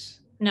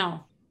twice.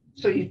 No.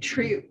 So you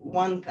treat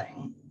one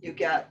thing, you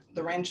get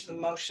the range of the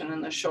motion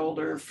in the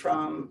shoulder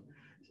from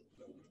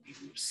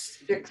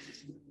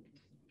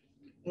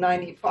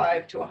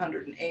 695 to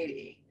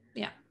 180.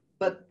 Yeah.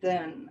 But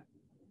then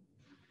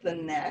the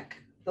neck,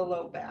 the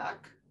low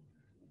back,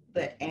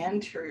 the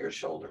anterior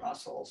shoulder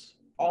muscles,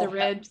 all the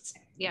ribs,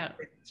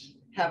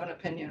 have an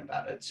opinion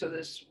about it. So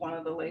this one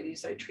of the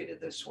ladies I treated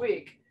this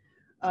week,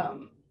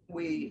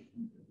 we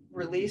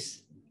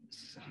released,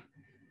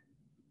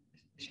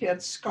 she had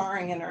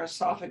scarring in her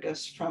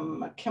esophagus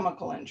from a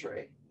chemical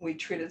injury. We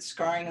treated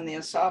scarring in the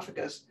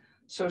esophagus,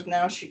 so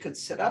now she could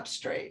sit up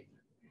straight.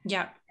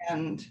 Yeah.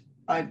 And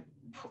I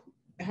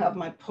have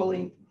my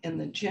pulley in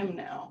the gym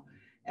now.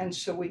 And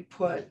so we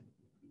put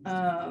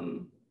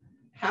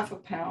half a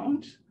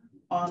pound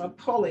on a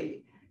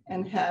pulley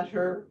and had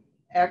her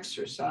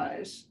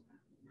exercise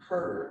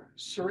her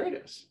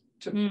serratus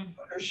to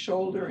put her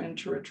shoulder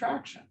into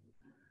retraction.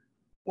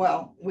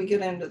 Well, we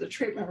get into the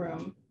treatment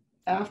room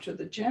after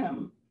the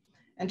gym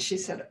and she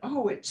said,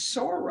 oh, it's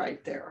sore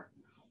right there.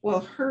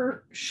 Well,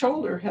 her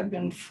shoulder had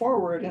been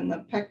forward and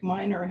the pec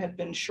minor had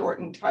been short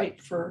and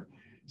tight for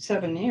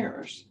 7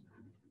 years.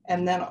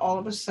 And then all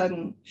of a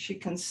sudden she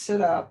can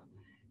sit up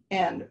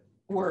and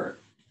we're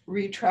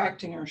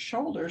retracting her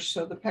shoulder.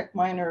 So the pec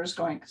minor is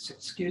going,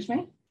 excuse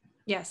me?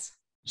 Yes.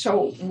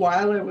 So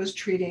while I was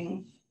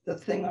treating the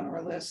thing on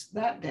our list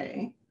that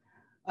day,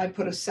 I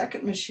put a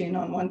second machine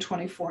on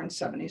 124 and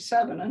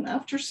 77. And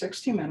after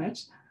 60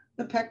 minutes,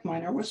 the pec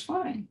minor was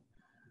fine.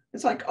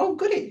 It's like, oh,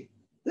 goody.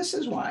 This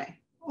is why.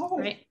 Oh,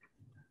 right.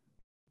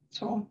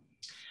 So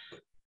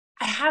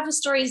I have a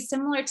story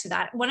similar to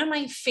that. One of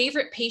my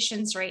favorite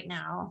patients right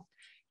now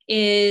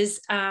is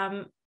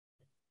an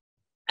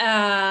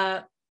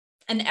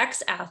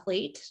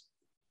ex-athlete,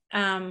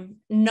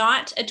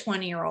 not a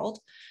 20-year-old.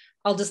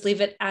 I'll just leave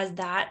it as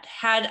that,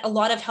 had a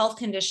lot of health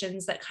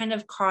conditions that kind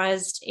of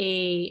caused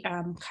a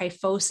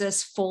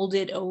kyphosis,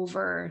 folded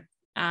over.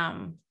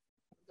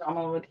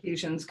 Abdominal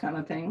adhesions kind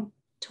of thing.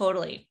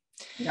 Totally.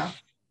 Yeah.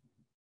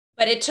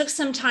 But it took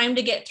some time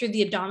to get through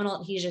the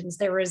abdominal adhesions.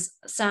 There was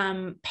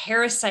some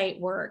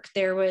parasite work.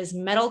 There was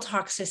metal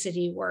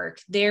toxicity work.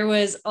 There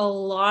was a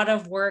lot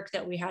of work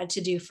that we had to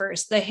do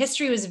first. The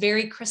history was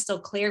very crystal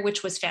clear,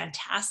 which was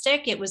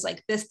fantastic. It was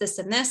like this, this,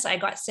 and this. I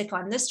got sick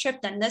on this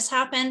trip, then this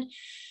happened.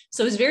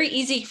 So it was very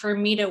easy for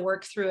me to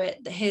work through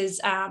it. His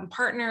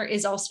partner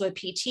is also a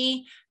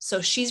PT.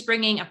 So she's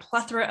bringing a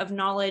plethora of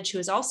knowledge, who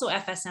is also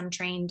FSM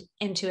trained,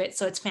 into it.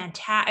 So it's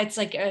fantastic. It's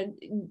like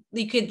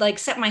you could like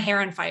set my hair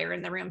on fire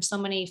in the room. So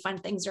many fun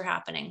things are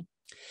happening.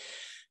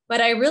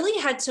 But I really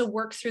had to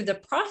work through the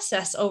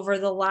process over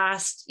the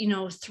last,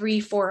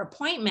 3-4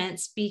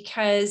 appointments,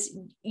 because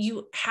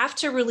you have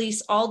to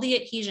release all the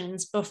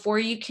adhesions before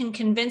you can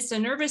convince the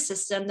nervous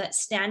system that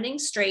standing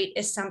straight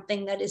is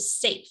something that is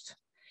safe.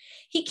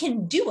 He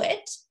can do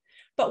it,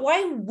 But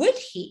why would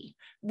he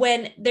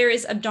when there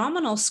is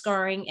abdominal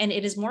scarring and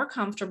it is more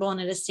comfortable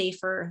and it is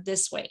safer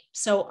this way?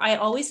 So I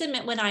always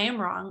admit when I am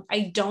wrong.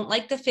 I don't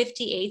like the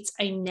 58s.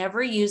 I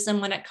never use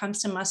them when it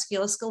comes to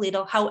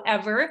musculoskeletal.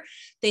 However,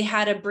 they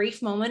had a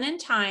brief moment in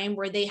time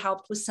where they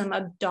helped with some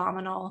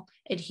abdominal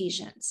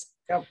adhesions.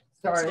 Yep.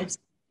 Sorry. So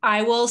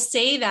I will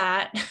say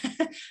that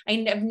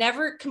I've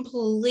never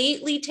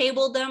completely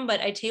tabled them,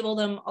 but I table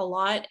them a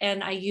lot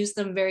and I use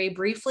them very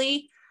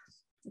briefly.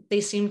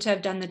 They seem to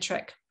have done the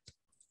trick.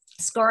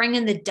 Scarring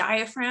in the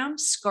diaphragm,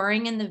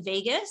 scarring in the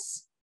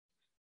vagus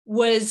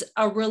was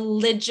a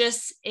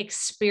religious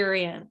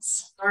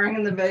experience. Scarring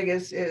in the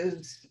vagus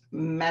is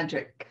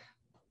magic.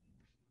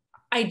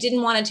 I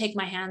didn't want to take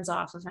my hands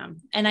off of him.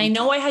 And I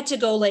know I had to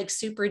go like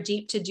super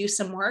deep to do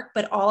some work,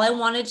 but all I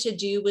wanted to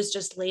do was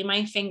just lay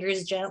my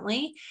fingers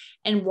gently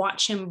and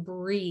watch him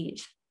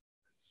breathe.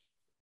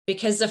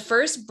 Because the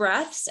first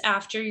breaths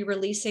after you're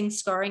releasing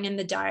scarring in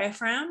the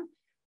diaphragm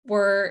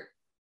were,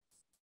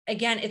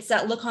 again, it's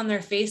that look on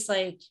their face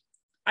like,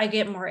 I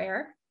get more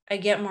air, I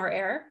get more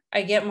air,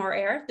 I get more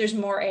air, there's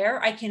more air,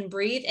 I can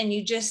breathe. And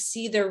you just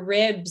see the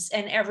ribs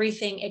and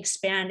everything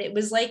expand. It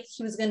was like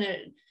he was going to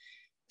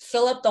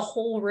fill up the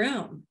whole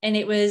room. And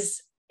it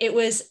was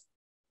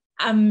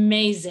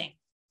amazing.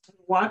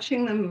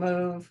 Watching them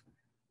move.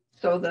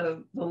 So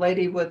the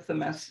lady with the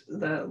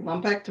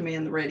lumpectomy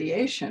and the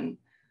radiation,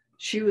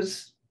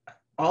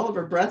 all of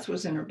her breath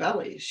was in her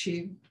belly.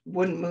 She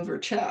wouldn't move her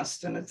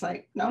chest. And it's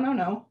like,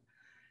 no.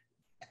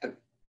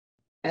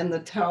 And the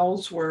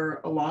towels were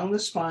along the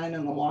spine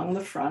and along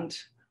the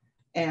front,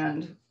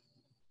 and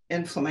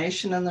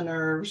inflammation in the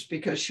nerves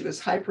because she was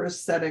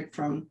hyperesthetic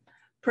from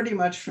pretty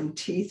much from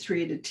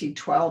T3 to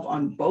T12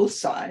 on both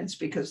sides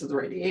because of the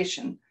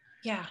radiation.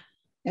 Yeah.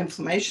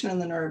 Inflammation in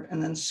the nerve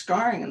and then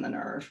scarring in the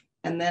nerve,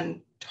 and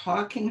then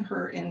talking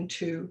her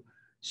into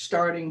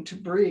starting to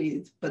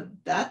breathe. But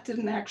that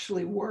didn't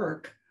actually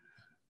work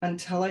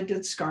until I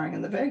did scarring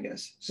in the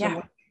vagus. So when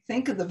you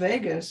think of the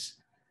vagus,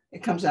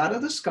 it comes out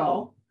of the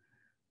skull,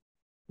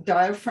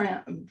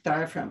 diaphragm,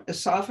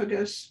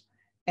 esophagus,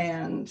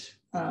 and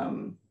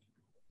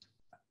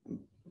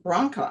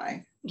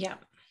bronchi. Yeah.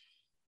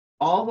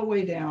 All the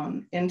way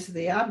down into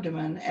the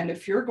abdomen. And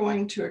if you're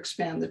going to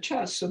expand the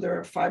chest, so there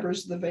are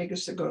fibers of the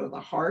vagus that go to the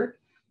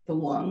heart, the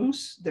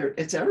lungs,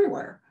 it's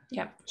everywhere.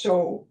 Yeah.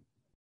 So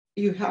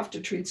you have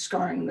to treat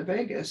scarring in the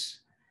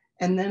vagus,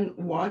 and then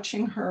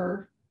watching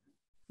her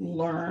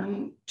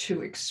learn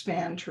to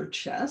expand her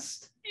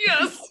chest.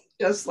 Yes.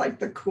 Just like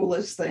the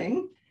coolest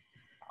thing.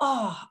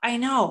 Oh, I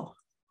know.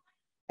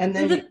 And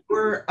then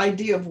your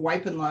idea of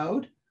wipe and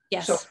load.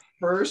 Yes. So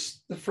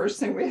the first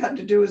thing we had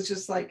to do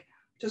was I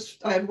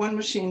had one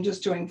machine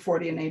just doing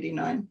 40 and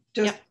 89.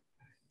 Just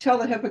tell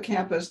the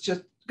hippocampus,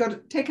 just go to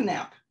take a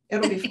nap.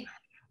 It'll be fine.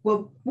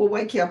 We'll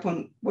wake you up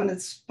when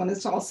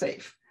it's all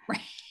safe. Right.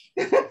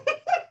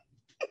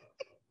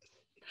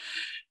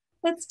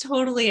 That's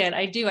totally it.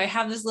 I do. I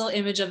have this little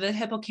image of a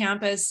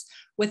hippocampus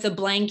with a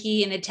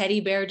blankie and a teddy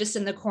bear just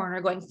in the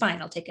corner going,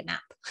 fine, I'll take a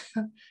nap.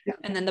 Yeah.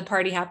 And then the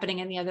party happening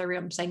in the other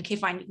room saying, okay,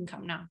 fine, you can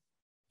come now.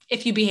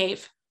 If you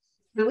behave.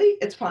 Really?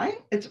 It's fine?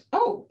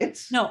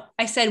 No,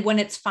 I said when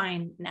it's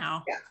fine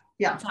now.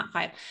 Yeah. It's not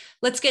fine.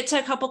 Let's get to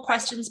a couple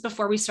questions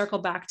before we circle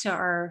back to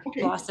our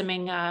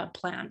blossoming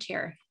plant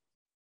here.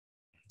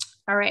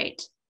 All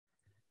right.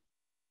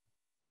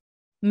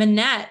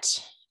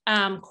 Manette,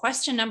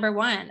 question number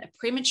 1, a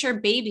premature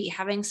baby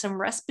having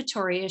some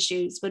respiratory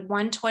issues, would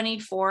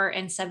 124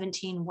 and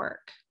 17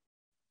 work?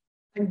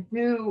 I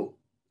do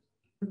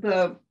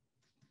the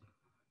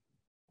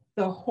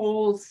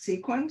whole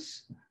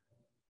sequence,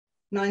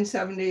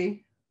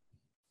 970,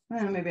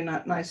 maybe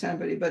not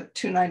 970, but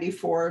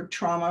 294,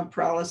 trauma,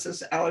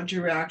 paralysis, allergy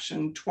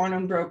reaction, torn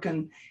and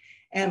broken,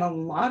 and a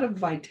lot of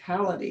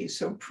vitality.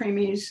 So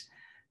preemies,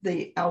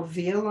 the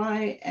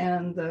alveoli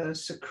and the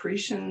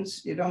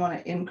secretions, you don't want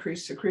to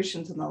increase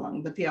secretions in the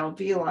lung, but the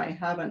alveoli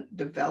haven't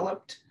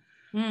developed.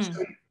 So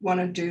you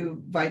want to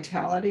do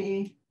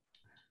vitality,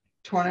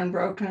 torn and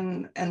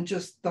broken, and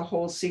just the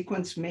whole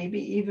sequence, maybe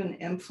even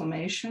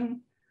inflammation.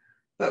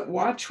 But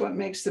watch what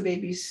makes the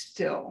baby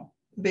still.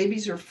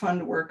 Babies are fun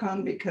to work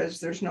on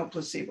because there's no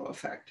placebo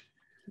effect.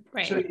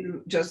 Right. So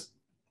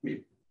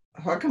you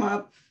hook them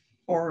up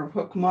or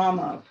hook mom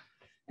up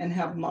and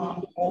have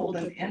mom hold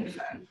an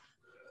infant.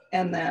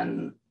 And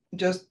then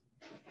just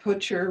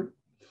put your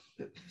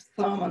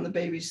thumb on the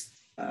baby's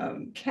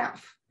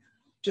calf.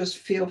 Just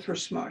feel for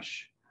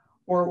smush.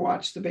 Or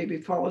watch the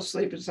baby fall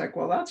asleep. It's like,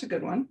 well, that's a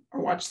good one.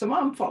 Or watch the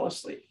mom fall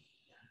asleep.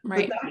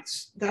 Right. But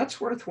that's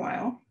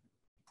worthwhile.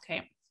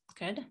 Okay,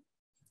 good.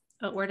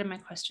 Oh, where did my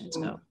questions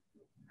go?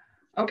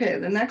 Okay,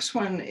 the next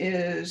one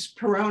is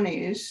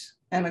Peyronie's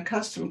and a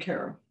custom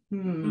care.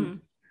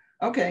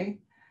 Okay.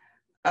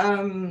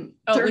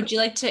 Would you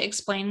like to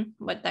explain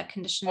what that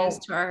condition is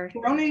to our?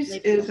 Peyronie's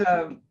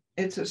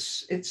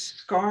is it's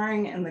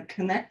scarring in the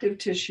connective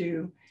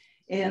tissue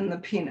in the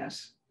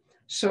penis.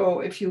 So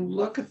if you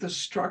look at the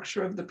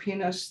structure of the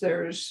penis,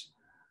 there's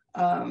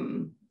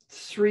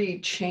 3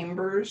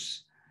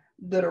 chambers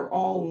that are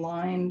all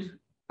lined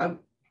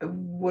I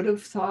would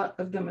have thought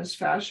of them as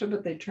fascia,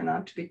 but they turn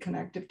out to be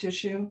connective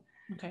tissue.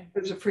 Okay.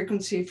 There's a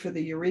frequency for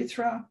the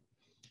urethra.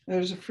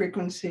 There's a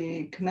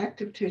frequency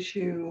connective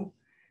tissue,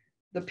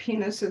 the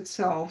penis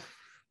itself,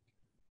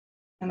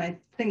 and I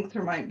think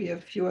there might be a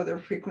few other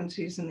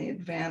frequencies in the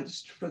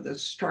advanced for the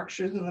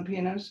structures in the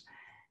penis.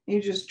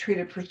 You just treat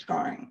it for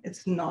scarring.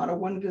 It's not a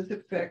one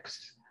visit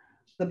fix.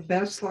 The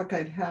best luck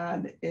I've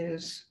had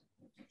is,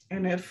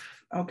 and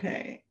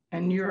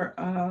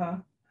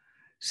you're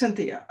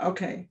Cynthia,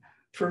 okay,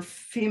 for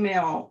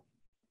female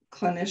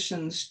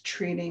clinicians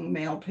treating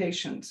male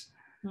patients,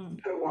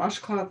 put a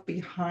washcloth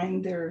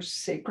behind their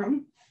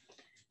sacrum,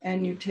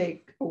 and you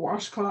take a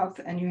washcloth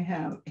and you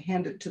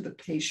hand it to the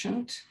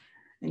patient,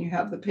 and you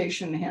have the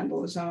patient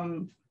handle his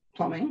own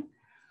plumbing,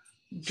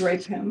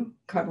 drape him,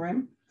 cover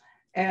him,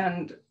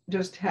 and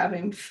just have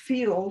him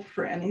feel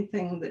for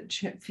anything that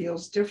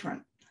feels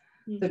different.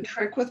 The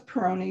trick with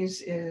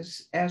Peyronie's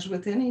is, as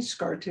with any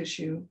scar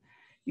tissue,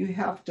 you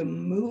have to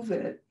move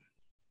it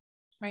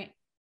right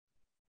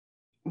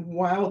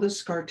while the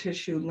scar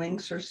tissue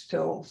links are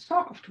still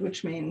soft,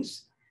 which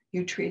means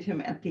you treat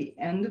him at the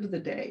end of the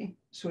day.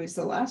 So he's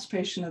the last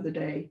patient of the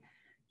day.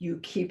 You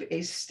keep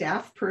a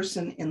staff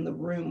person in the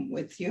room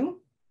with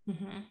you.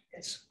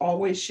 It's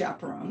always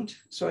chaperoned.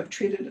 So I've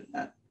treated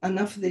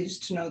enough of these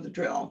to know the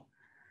drill.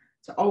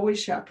 It's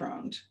always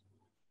chaperoned.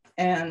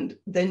 And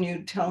then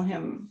you tell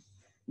him,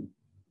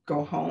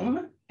 go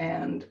home,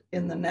 and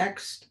in the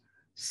next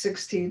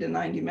 60 to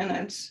 90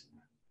 minutes,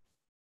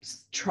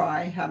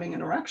 try having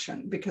an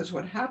erection, because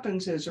what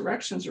happens is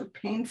erections are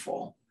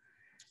painful,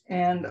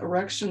 and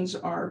erections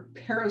are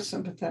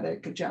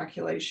parasympathetic,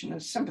 ejaculation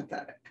is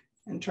sympathetic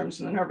in terms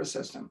of the nervous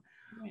system.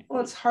 Right.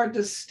 Well, it's hard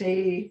to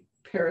stay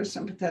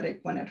parasympathetic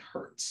when it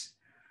hurts.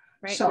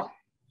 Right. So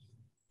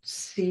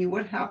see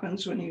what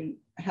happens when you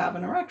have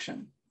an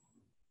erection.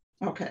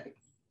 Okay,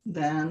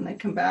 then they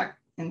come back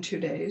in 2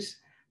 days.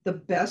 The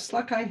best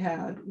luck I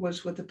had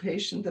was with a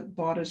patient that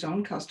bought his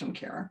own custom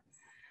care.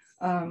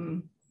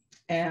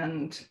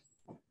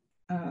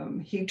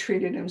 He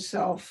treated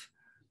himself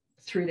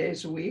 3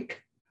 days a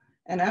week.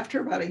 And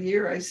after about a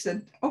year, I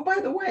said, oh, by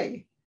the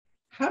way,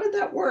 how did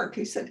that work?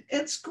 He said,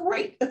 it's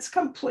great. It's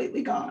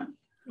completely gone.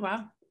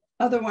 Wow.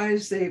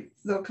 Otherwise,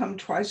 they'll come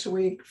twice a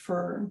week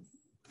for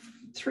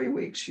 3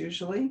 weeks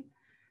usually,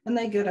 and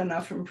they get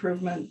enough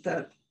improvement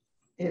that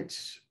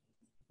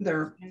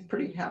they're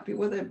pretty happy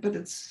with it, but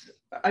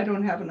I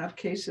don't have enough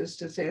cases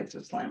to say it's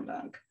a slam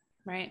dunk.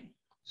 Right.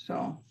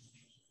 So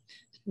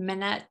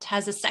Minette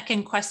has a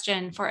second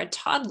question for a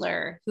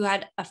toddler who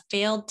had a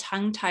failed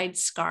tongue-tied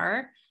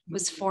scar,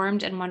 was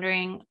formed, and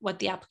wondering what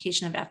the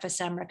application of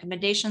FSM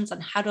recommendations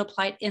on how to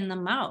apply it in the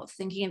mouth,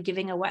 thinking of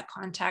giving a wet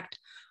contact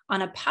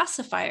on a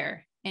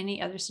pacifier.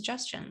 Any other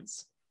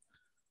suggestions?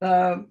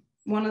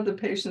 One of the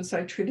patients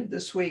I treated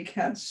this week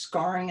had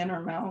scarring in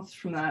her mouth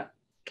from that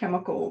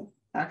chemical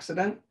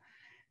accident.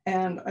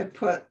 And I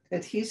put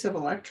adhesive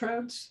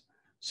electrodes.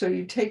 So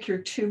you take your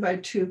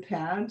 2x2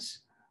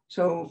 pads.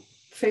 So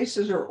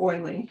faces are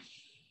oily.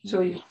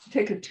 So you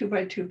take a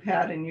 2x2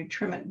 pad and you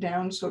trim it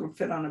down so it'll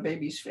fit on a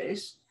baby's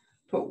face.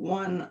 Put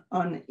one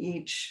on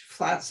each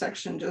flat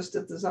section just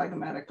at the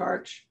zygomatic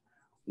arch,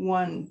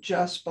 one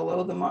just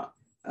below the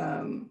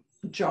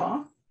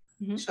jaw.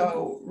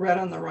 So red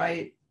on the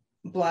right,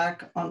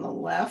 black on the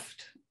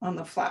left, on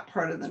the flat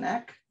part of the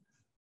neck,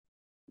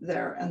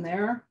 there and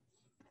there.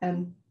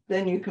 And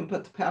then you can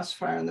put the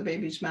pacifier in the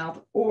baby's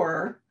mouth,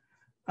 or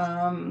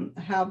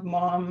have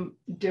mom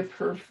dip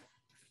her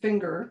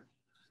finger,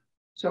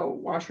 so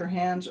wash her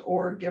hands,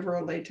 or give her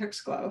a latex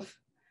glove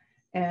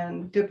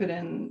and dip it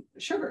in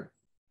sugar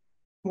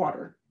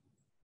water,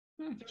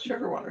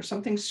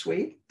 something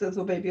sweet that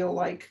the baby will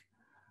like,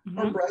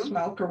 or breast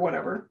milk or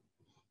whatever.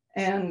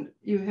 And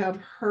you have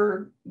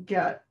her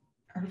get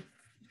her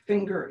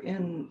finger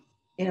in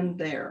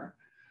there.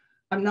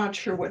 I'm not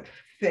sure what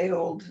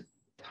failed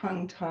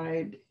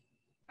tongue-tied,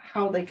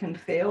 how they can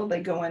fail.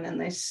 They go in and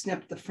they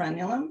snip the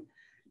frenulum.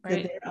 Right.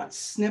 Did they not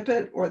snip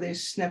it, or they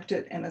snipped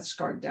it and it's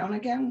scarred down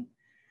again?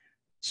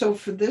 So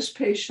for this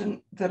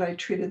patient that I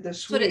treated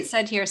this week. What it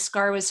said here,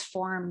 scar was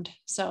formed.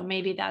 So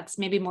maybe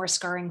more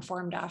scarring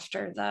formed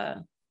after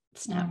the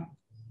snap.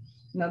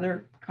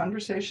 Another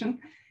conversation.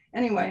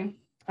 Anyway,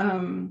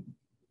 I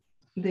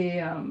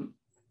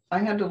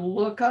had to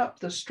look up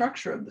the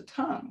structure of the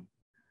tongue.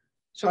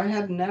 So I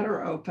had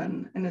Netter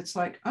open, and it's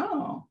like,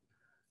 oh,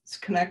 it's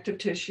connective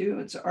tissue,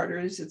 it's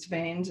arteries, it's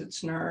veins,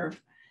 it's nerve.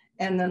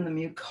 And then the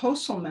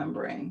mucosal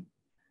membrane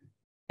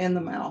in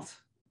the mouth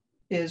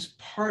is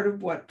part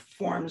of what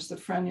forms the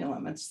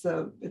frenulum.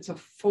 It's a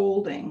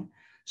folding.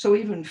 So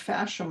even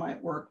fascia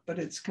might work, but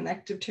it's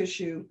connective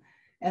tissue.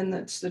 And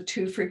that's the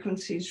two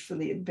frequencies for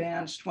the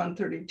advanced,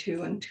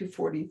 132 and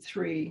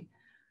 243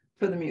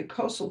 for the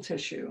mucosal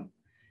tissue.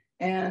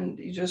 And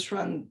you just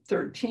run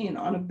 13.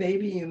 On a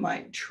baby, you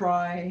might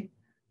try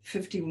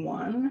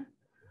 51.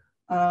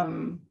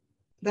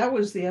 That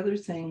was the other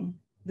thing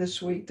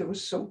this week that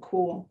was so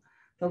cool.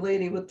 The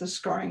lady with the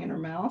scarring in her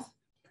mouth,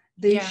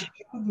 they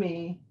showed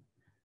me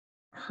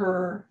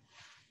her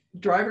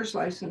driver's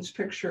license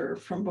picture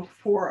from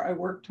before I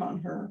worked on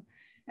her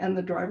and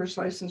the driver's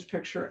license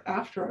picture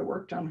after I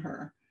worked on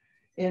her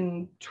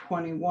in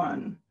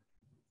 21.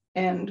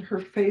 And her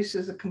face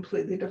is a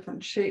completely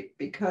different shape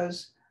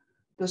because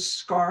the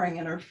scarring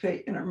in her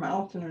face, in her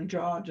mouth and her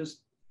jaw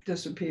just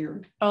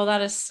disappeared. Oh,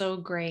 that is so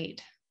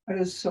great. That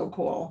is so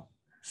cool.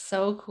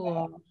 So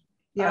cool.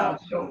 Yeah.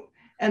 So,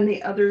 and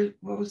the other,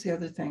 what was the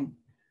other thing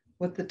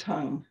with the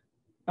tongue?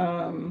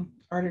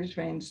 Arteries,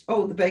 veins.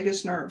 Oh, the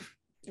vagus nerve.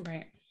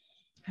 Right.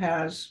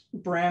 Has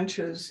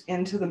branches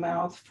into the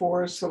mouth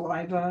for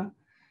saliva.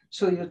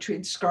 So you'll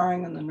treat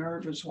scarring in the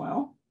nerve as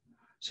well.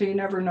 So you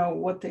never know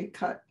what they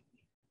cut.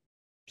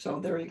 So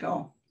there you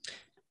go.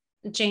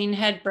 Jane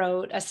had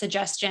wrote a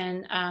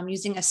suggestion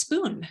using a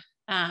spoon.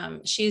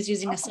 She is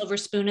using a silver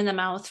spoon in the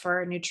mouth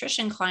for a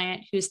nutrition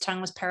client whose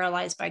tongue was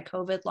paralyzed by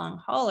COVID long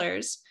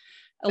haulers.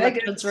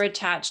 Electrodes were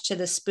attached to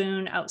the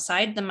spoon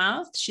outside the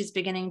mouth. She's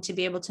beginning to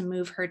be able to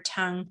move her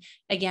tongue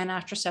again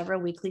after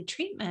several weekly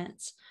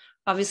treatments.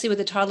 Obviously, with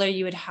a toddler,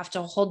 you would have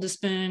to hold the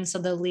spoon so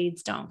the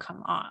leads don't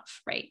come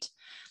off, right?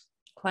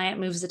 Client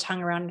moves the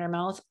tongue around in her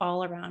mouth,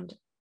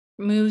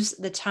 moves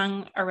the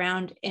tongue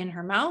around in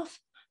her mouth,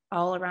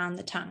 all around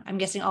the tongue. I'm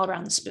guessing all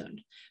around the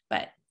spoon,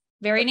 but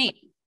very neat.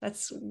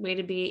 That's a way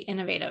to be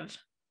innovative.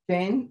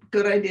 Jane,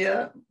 good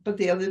idea. But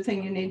the other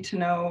thing you need to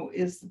know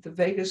is that the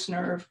vagus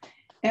nerve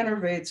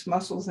innervates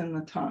muscles in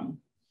the tongue.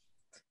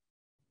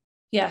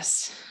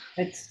 Yes.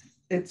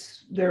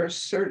 It's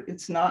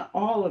not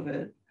all of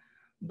it,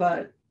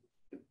 but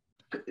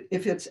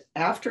if it's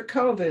after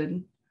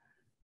COVID,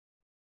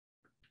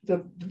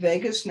 the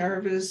vagus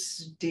nerve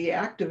is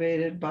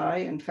deactivated by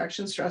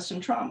infection, stress,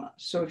 and trauma.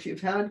 So if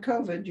you've had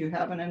COVID, you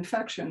have an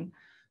infection.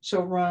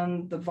 So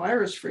run the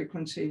virus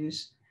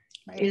frequencies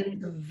in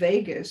the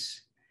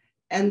vagus.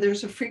 And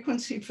there's a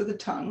frequency for the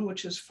tongue,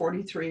 which is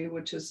 43,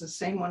 which is the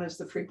same one as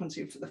the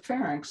frequency for the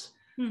pharynx.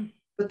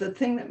 But the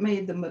thing that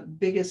made the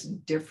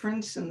biggest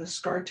difference in the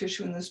scar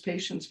tissue in this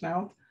patient's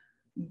mouth,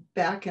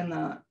 back in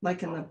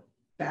the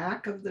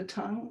back of the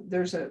tongue,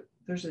 there's a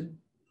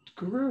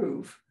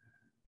groove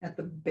at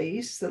the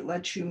base that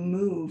lets you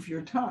move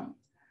your tongue.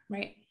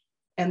 Right.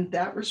 And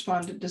that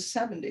responded to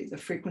 70, the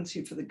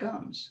frequency for the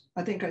gums.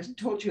 I think I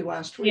told you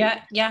last week.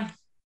 Yeah.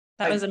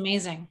 That was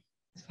amazing.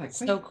 It's like,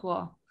 so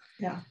cool.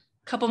 Yeah.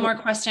 Couple more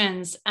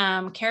questions.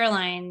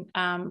 Caroline,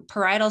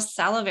 parietal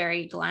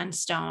salivary gland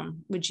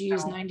stone, would you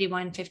use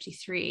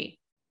 9153?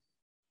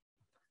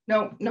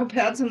 No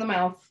pads in the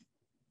mouth,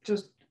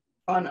 just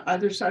on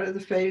either side of the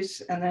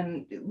face, and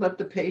then let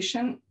the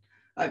patient,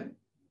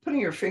 putting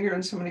your finger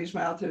in somebody's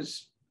mouth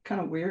is kind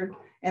of weird,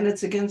 and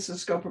it's against the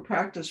scope of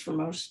practice for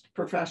most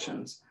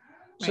professions.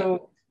 Right.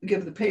 So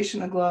give the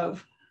patient a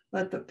glove,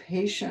 let the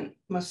patient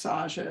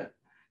massage it,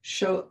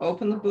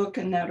 open the book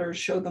and netter,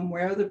 show them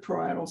where the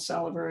parietal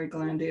salivary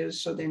gland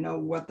is so they know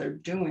what they're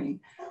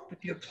doing.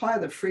 But you apply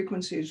the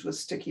frequencies with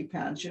sticky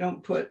pads. You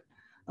don't put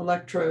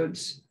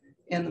electrodes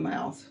in the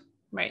mouth.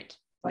 Right.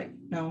 Like,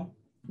 no.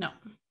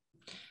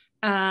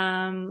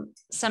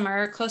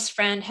 Summer, close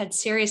friend, had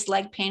serious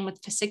leg pain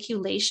with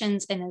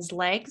fasciculations in his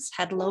legs,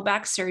 had low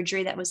back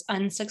surgery that was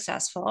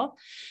unsuccessful.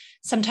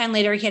 Sometime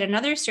later, he had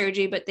another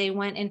surgery, but they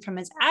went in from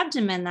his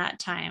abdomen that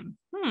time.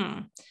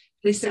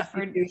 He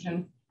suffered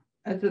fusion.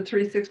 At the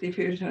 360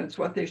 fusion, it's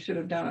what they should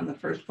have done in the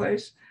first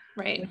place.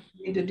 Right.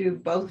 They need to do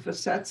both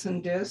facets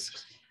and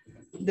discs.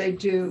 They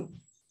do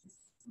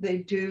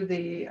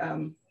the,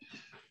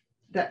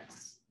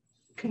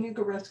 can you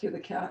go rescue the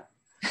cat?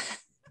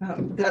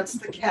 That's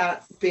the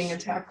cat being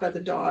attacked by the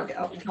dog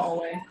out in the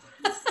hallway.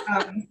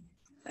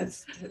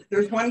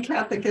 There's one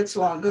cat that goes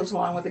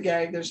along with the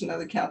gag. There's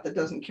another cat that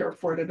doesn't care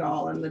for it at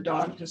all. And the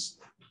dog just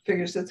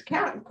figures it's a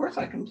cat. Of course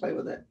I can play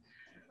with it.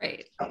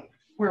 Right. Oh,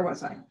 where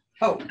was I?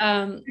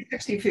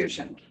 360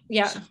 fusion.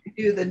 Yeah. So you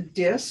do the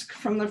disc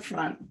from the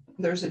front.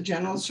 There's a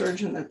general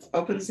surgeon that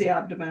opens the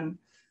abdomen.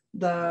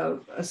 The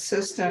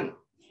assistant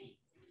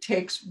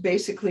takes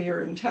basically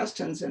your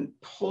intestines and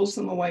pulls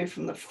them away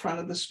from the front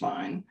of the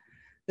spine.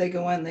 They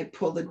go in, they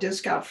pull the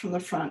disc out from the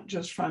front,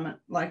 just from it,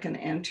 like an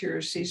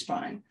anterior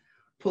C-spine.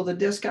 Pull the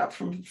disc out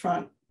from the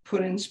front,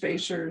 put in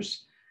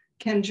spacers.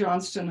 Ken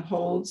Johnston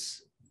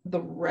holds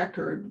the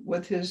record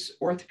with his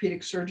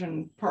orthopedic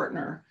surgeon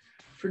partner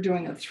for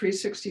doing a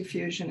 360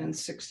 fusion in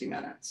 60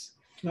 minutes.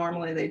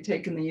 Normally they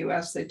take in the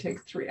US, they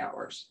take 3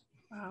 hours.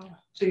 Wow.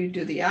 So you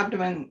do the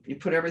abdomen, you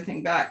put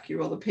everything back, you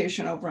roll the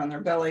patient over on their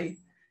belly,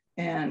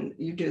 and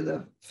you do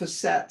the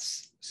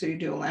facets. So you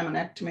do a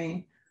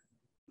laminectomy,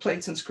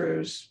 plates and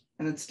screws,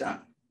 and it's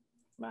done.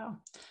 Wow.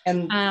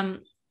 And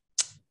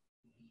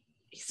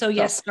so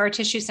yes, scar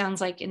tissue sounds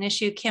like an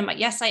issue. Kim,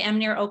 yes, I am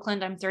near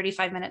Oakland. I'm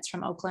 35 minutes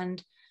from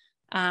Oakland.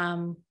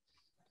 I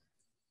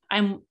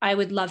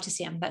would love to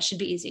see him. That should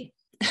be easy.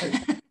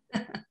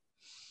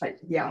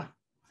 Yeah.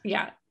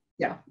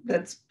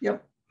 That's,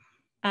 yep.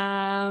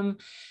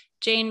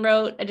 Jane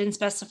wrote, I didn't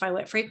specify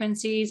what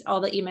frequencies,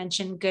 all that you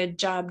mentioned. Good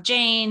job,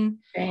 Jane.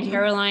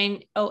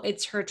 Caroline,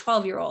 it's her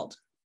 12-year-old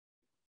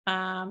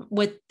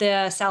with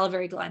the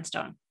salivary gland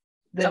stone.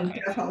 then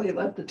Okay. definitely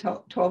let the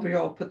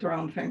 12-year-old put their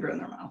own finger in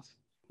their mouth.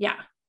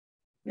 Yeah.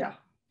 Yeah,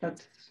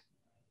 that's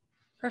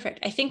Perfect.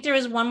 I think there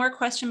was one more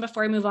question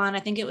before I move on.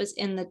 I think it was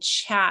in the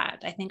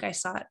chat. I think I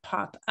saw it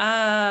pop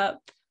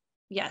up.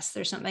 Yes,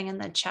 there's something in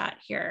the chat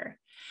here.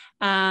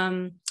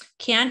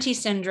 Chianti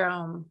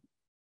syndrome.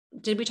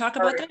 Did we talk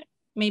about that?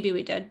 Maybe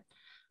we did.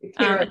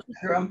 Chiari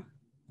syndrome.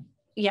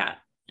 Yeah.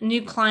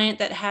 New client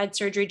that had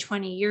surgery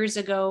 20 years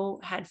ago,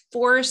 had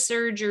 4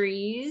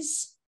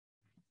 surgeries.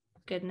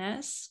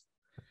 Goodness.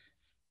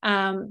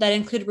 That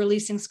include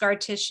releasing scar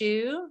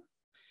tissue,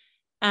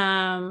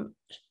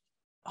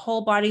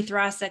 whole body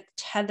thoracic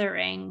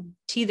tethering.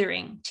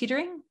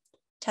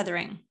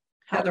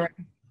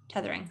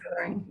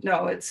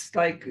 No, it's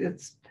like,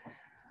 it's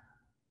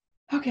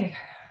okay.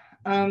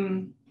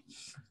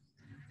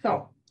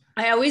 So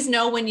I always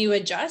know when you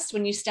adjust,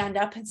 when you stand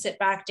up and sit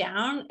back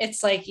down,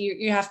 it's like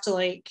you have to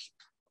like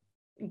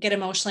get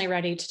emotionally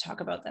ready to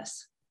talk about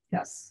this.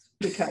 yes,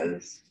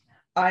 because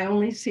I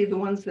only see the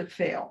ones that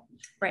fail.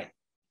 Right.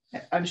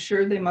 I'm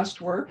sure they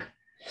must work.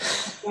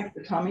 Like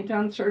the Tommy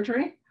John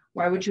surgery.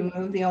 Why would you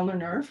move the ulnar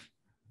nerve?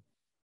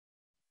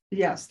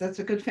 Yes, that's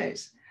a good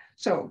phase.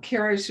 So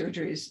Chiari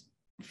surgeries,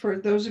 for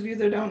those of you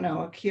that don't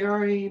know, a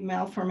Chiari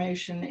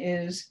malformation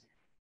is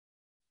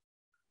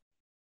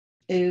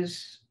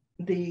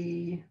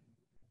the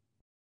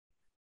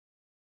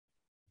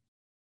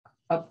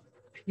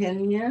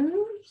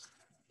opinion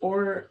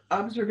or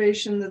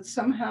observation that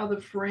somehow the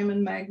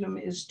foramen magnum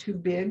is too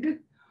big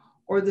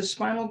or the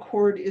spinal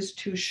cord is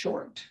too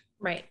short.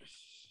 Right.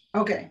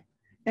 Okay.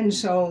 And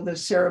so the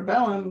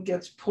cerebellum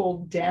gets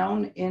pulled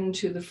down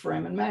into the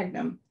foramen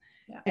magnum.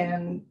 Yeah.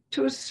 And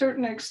to a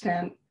certain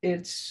extent,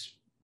 it's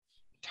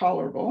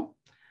tolerable,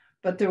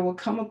 but there will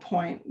come a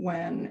point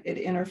when it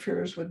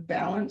interferes with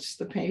balance.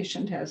 The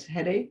patient has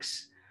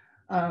headaches.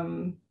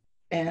 And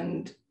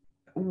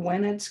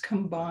when it's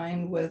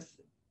combined with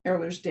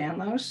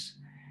Ehlers-Danlos,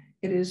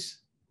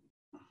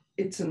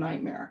 it's a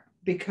nightmare,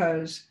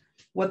 because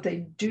what they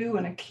do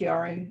in a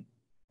Chiari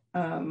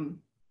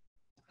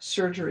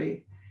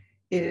surgery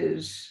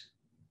is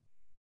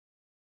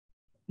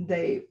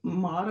they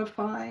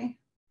modify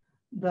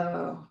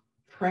the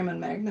foramen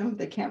magnum.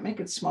 They can't make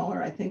it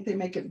smaller. I think they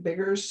make it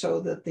bigger so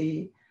that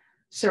the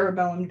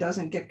cerebellum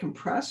doesn't get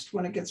compressed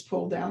when it gets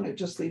pulled down. It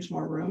just leaves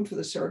more room for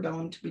the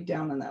cerebellum to be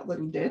down in that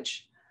little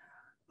ditch.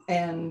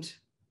 And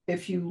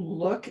if you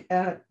look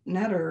at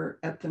Netter,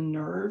 at the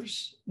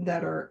nerves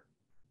that are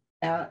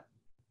at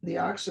the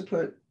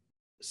occiput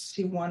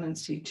C1 and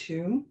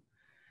C2,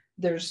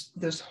 there's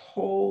this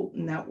whole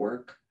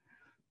network.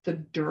 The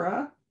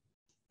dura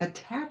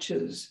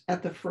attaches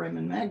at the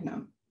foramen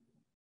magnum,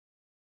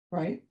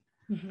 right?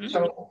 Mm-hmm.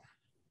 So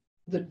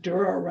the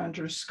dura around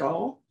your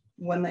skull,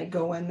 when they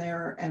go in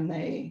there and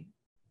they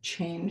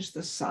change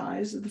the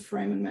size of the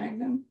foramen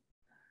magnum,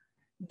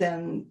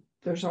 then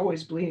there's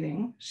always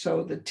bleeding.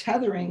 So the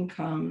tethering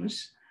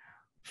comes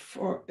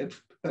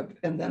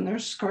and then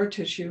there's scar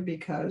tissue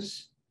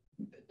because,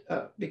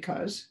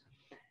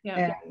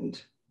 yeah.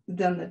 And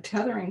then the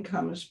tethering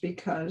comes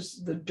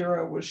because the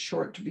dura was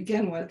short to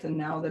begin with, and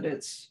now that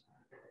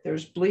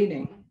there's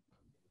bleeding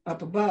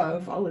up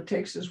above, all it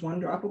takes is one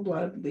drop of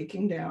blood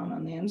leaking down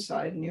on the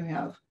inside, and you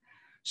have.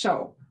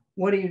 So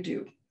what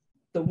do?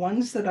 The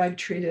ones that I've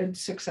treated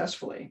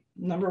successfully,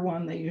 number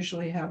one, they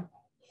usually have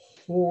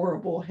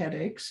horrible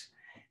headaches,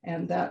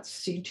 and that's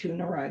C2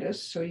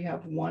 neuritis. So you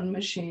have one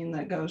machine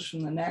that goes from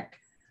the neck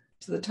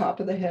to the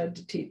top of the head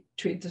to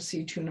treat the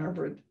C2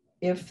 nerve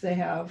if they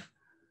have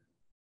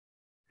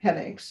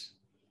headaches.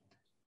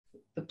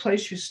 The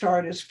place you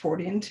start is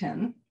 40 and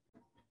 10,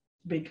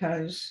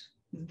 because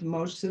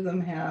most of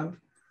them have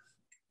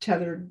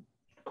tethered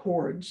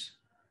cords.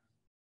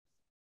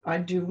 I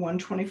do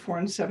 124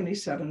 and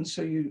 77.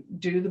 So you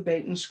do the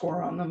Baton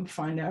score on them,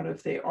 find out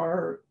if they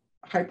are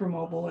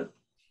hypermobile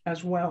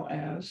as well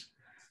as.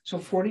 So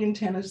 40 and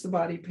 10 is the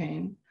body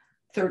pain.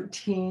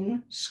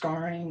 13,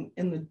 scarring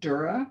in the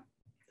dura,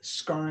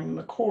 scarring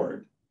the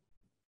cord.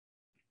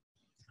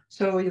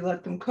 So you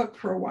let them cook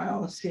for a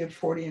while, see if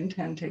 40 and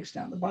 10 takes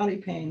down the body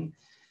pain.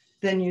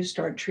 Then you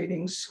start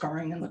treating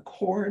scarring in the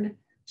cord,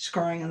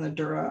 scarring in the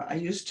dura. I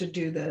used to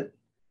do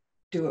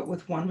it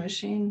with one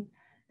machine,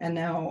 and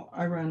now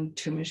I run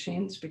 2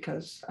 machines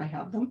because I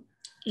have them.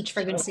 Each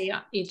frequency, so,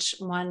 each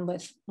one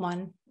with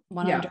one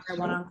on dura,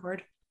 one on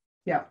cord.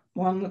 Yeah,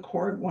 one on the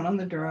cord, one on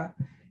the dura.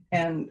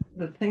 And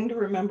the thing to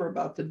remember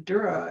about the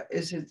dura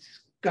is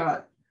it's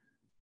got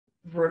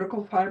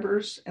vertical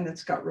fibers and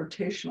it's got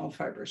rotational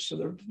fibers. So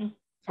there are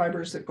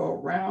fibers that go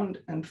around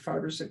and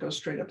fibers that go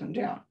straight up and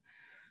down.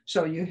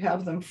 So you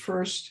have them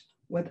first,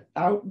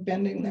 without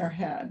bending their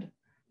head,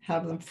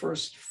 have them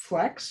first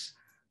flex.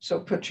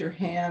 So put your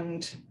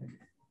hand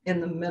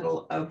in the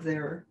middle of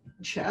their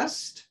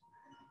chest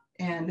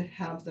and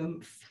have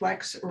them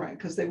flex around,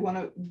 because they want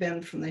to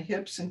bend from the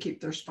hips and keep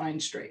their spine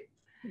straight.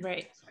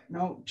 Right.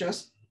 No,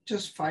 just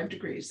 5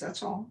 degrees,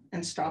 that's all.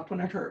 And stop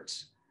when it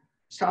hurts.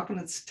 Stop when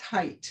it's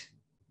tight,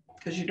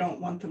 because you don't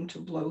want them to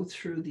blow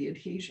through the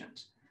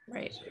adhesions.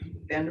 Right. So you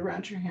bend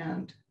around your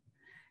hand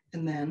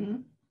and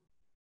then,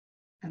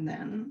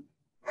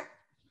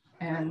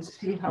 and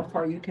see how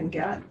far you can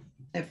get.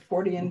 If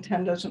 40 and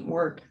 10 doesn't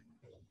work,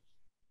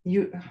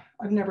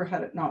 I've never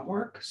had it not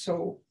work.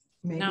 So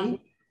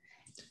maybe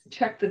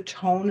check the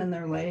tone in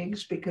their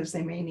legs, because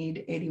they may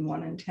need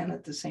 81 and 10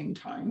 at the same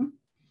time.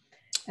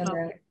 And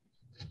then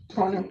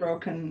torn and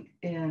broken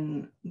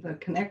in the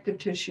connective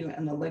tissue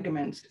and the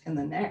ligaments in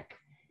the neck,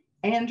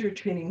 and you're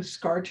treating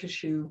scar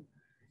tissue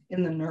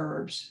in the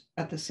nerves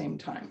at the same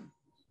time.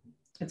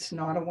 It's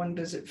not a one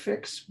visit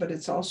fix, but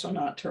it's also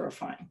not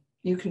terrifying.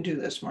 You can do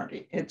this,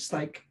 Marty. It's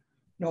like,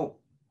 no.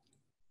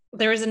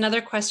 There was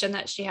another question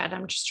that she had.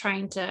 I'm just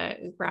trying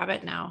to grab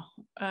it now.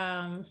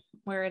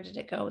 Where did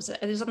it go?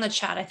 It was on the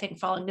chat, I think,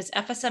 following. Does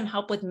FSM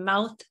help with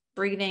mouth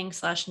breathing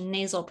 /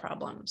 nasal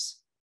problems?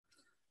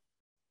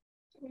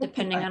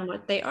 Depending on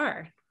what they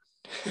are.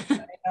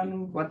 Depending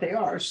on what they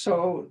are.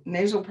 So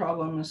nasal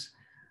problems,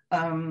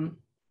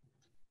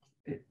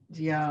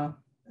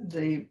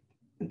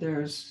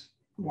 there's,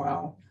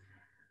 wow.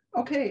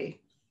 Okay,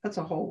 that's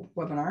a whole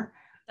webinar.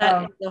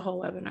 That is the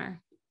whole webinar.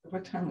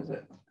 What time is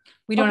it?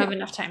 We don't have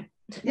enough time.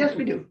 Yes,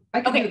 we do.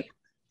 I can do it.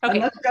 Okay.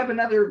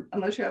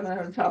 Unless you have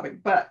another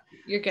topic, but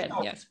you're good.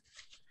 So, yes.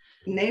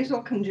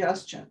 Nasal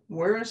congestion.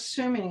 We're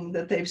assuming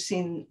that they've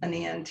seen an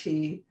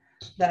ENT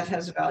that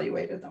has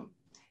evaluated them.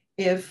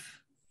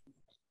 If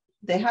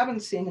they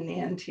haven't seen an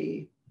ENT,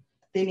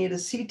 they need a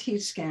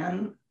CT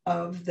scan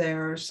of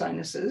their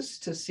sinuses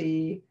to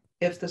see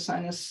if the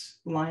sinus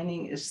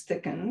lining is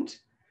thickened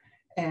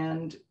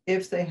and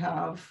if they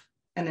have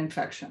an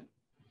infection.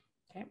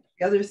 Okay.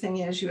 The other thing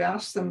is, you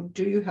ask them,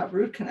 do you have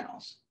root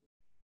canals?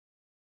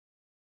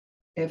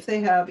 If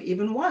they have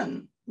even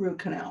one root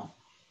canal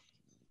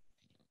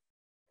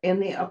in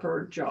the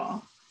upper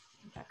jaw,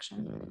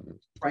 infection,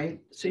 right?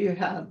 So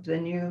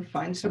then you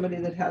find somebody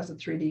that has a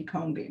 3D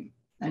cone beam,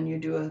 and you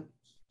do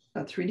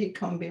a 3D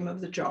cone beam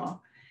of the jaw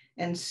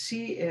and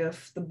see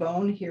if the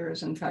bone here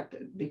is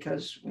infected,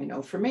 because we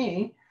know for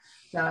me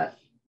that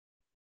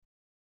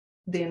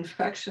the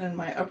infection in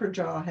my upper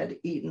jaw had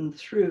eaten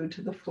through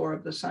to the floor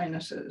of the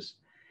sinuses.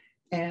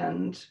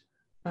 And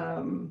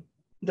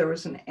there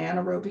was an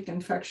anaerobic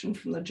infection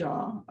from the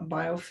jaw, a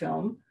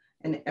biofilm,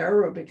 an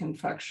aerobic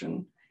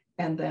infection,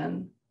 and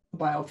then a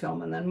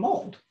biofilm, and then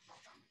mold.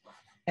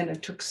 And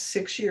it took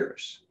 6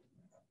 years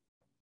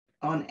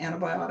on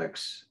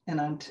antibiotics and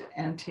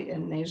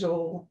and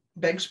nasal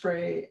beg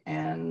spray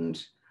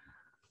and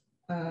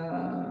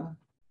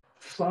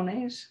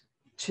Flonase.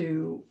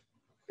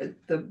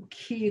 The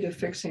key to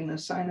fixing the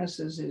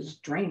sinuses is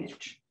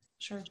drainage.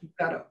 Sure. You've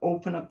got to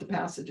open up the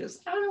passages.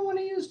 I don't want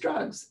to use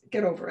drugs.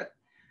 Get over it.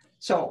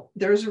 So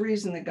there's a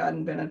reason that God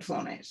invented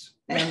Flonase,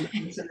 and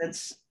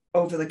it's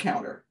over the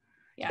counter.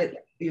 Yeah.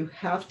 You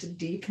have to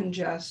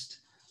decongest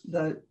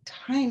the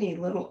tiny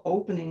little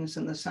openings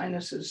in the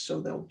sinuses so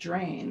they'll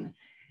drain,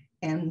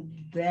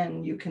 and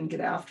then you can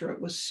get after it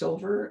with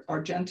silver.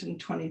 Argentin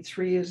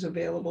 23 is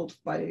available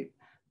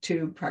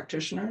to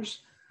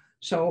practitioners.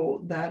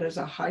 So that is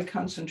a high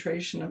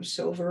concentration of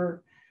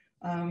silver.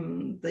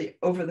 The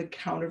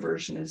over-the-counter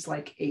version is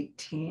like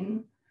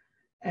 18,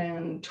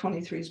 and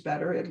 23 is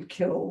better. It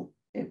kills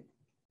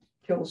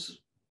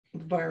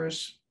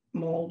virus,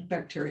 mold,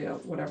 bacteria,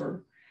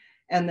 whatever.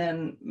 And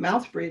then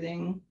mouth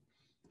breathing,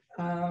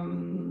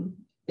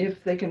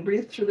 if they can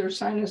breathe through their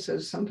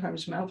sinuses,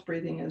 sometimes mouth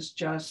breathing is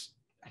just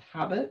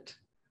habit.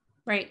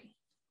 Right.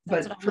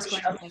 That's but first you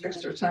have to fix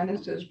their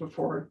sinuses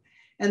before.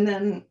 And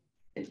then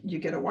you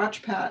get a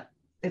watch pat.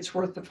 It's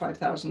worth the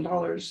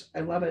 $5,000. I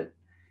love it.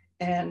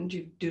 And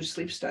you do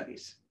sleep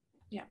studies.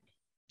 Yeah.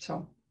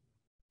 So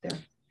there.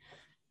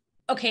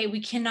 Okay,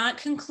 we cannot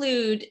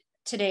conclude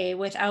today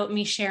without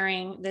me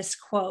sharing this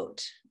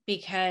quote,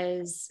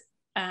 because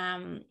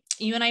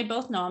you and I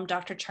both know him,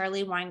 Dr.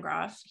 Charlie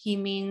Wingrove. He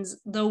means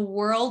the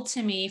world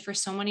to me for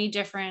so many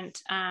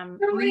different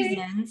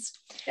reasons.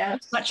 Yes.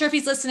 Not sure if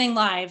he's listening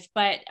live,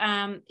 but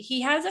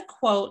he has a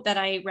quote that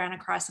I ran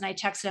across, and I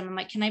texted him. I'm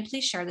like, can I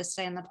please share this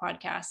today on the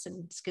podcast? And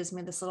he gives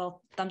me this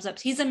little thumbs up.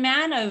 He's a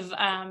man of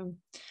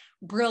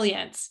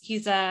brilliance.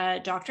 He's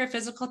a doctor of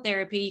physical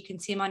therapy. You can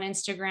see him on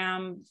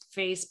Instagram,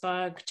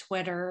 Facebook,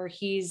 Twitter.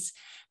 He's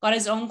got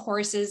his own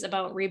courses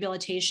about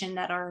rehabilitation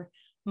that are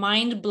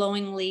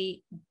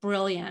mind-blowingly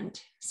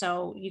brilliant.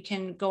 So you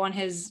can go on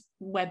his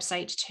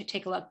website to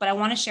take a look, but I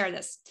want to share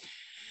this.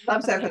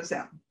 Loves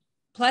FSM.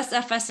 Plus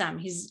FSM.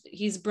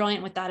 He's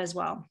brilliant with that as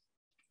well.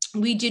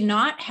 We do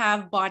not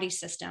have body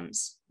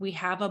systems. We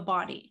have a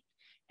body.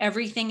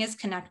 Everything is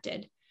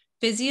connected.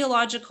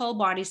 Physiological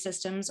body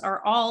systems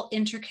are all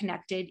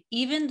interconnected.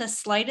 Even the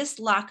slightest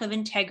lack of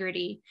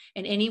integrity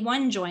in any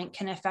one joint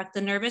can affect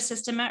the nervous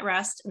system at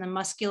rest and the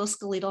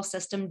musculoskeletal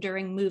system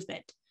during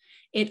movement.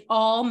 It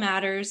all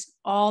matters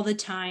all the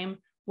time,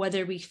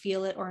 whether we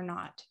feel it or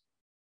not.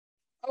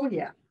 Oh,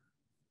 yeah.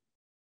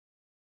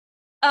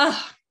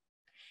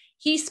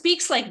 He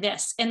speaks like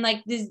this in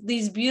like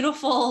these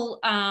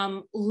beautiful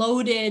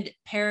loaded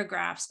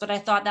paragraphs, but I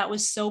thought that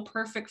was so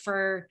perfect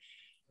for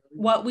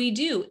what we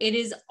do. It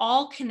is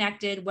all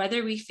connected,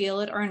 whether we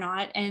feel it or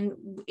not. And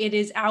it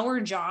is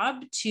our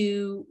job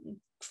to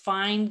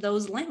find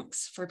those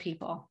links for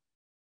people.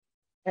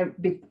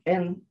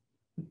 And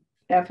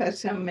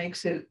FSM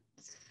makes it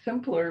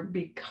simpler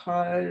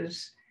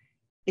because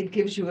it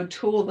gives you a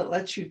tool that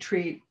lets you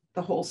treat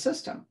the whole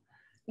system.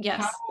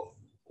 Yes.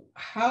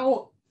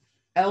 How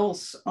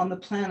else on the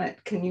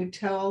planet can you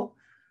tell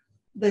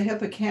the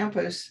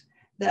hippocampus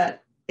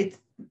that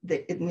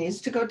it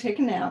needs to go take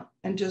a nap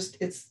and just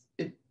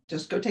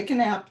go take a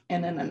nap,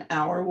 and in an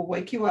hour we'll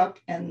wake you up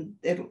and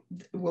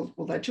we'll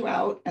let you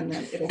out, and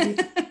then it'll be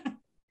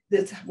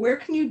where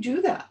can you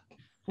do that?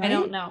 Right? I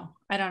don't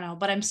know,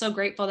 but I'm so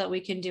grateful that we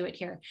can do it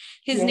here.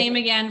 His name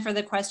again for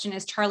the question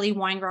is Charlie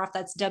Wingrove.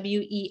 That's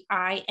Weingroff.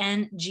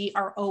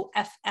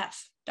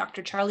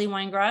 Dr. Charlie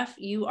Wingrove,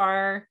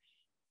 you're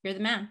the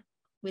man.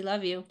 We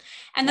love you.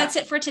 And that's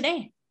it for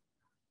today.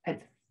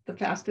 It's the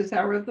fastest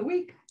hour of the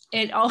week.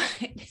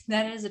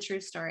 That is a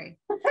true story.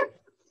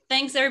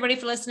 Thanks everybody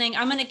for listening.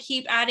 I'm going to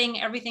keep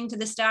adding everything to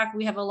the stack.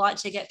 We have a lot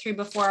to get through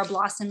before our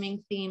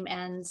blossoming theme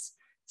ends.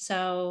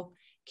 So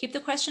keep the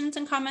questions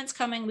and comments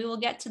coming. We will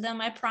get to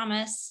them, I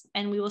promise.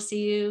 And we will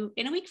see you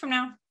in a week from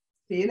now.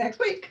 See you next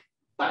week.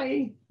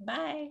 Bye.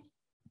 Bye.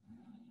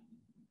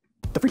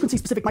 The Frequency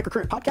Specific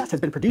Microcurrent podcast has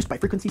been produced by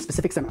Frequency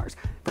Specific Seminars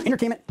for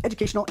entertainment,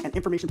 educational, and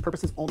information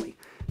purposes only.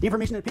 The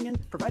information and opinion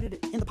provided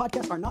in the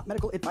podcast are not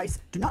medical advice,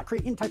 do not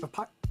create any type of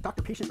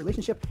doctor-patient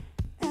relationship,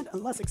 and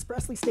unless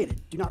expressly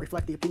stated, do not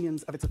reflect the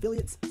opinions of its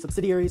affiliates,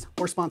 subsidiaries,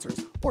 or sponsors,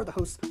 or the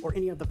hosts, or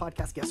any of the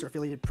podcast guests or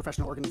affiliated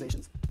professional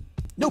organizations.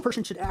 No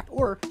person should act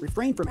or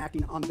refrain from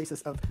acting on the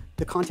basis of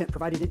the content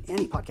provided in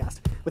any podcast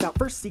without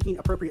first seeking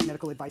appropriate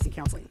medical advice and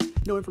counseling.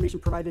 No information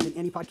provided in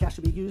any podcast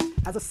should be used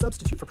as a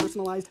substitute for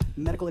personalized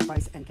medical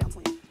advice and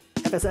counseling.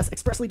 FSS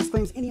expressly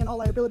disclaims any and all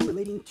liability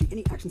relating to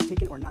any actions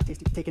taken or not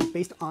taken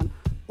based on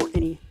or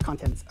any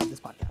contents of this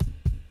podcast.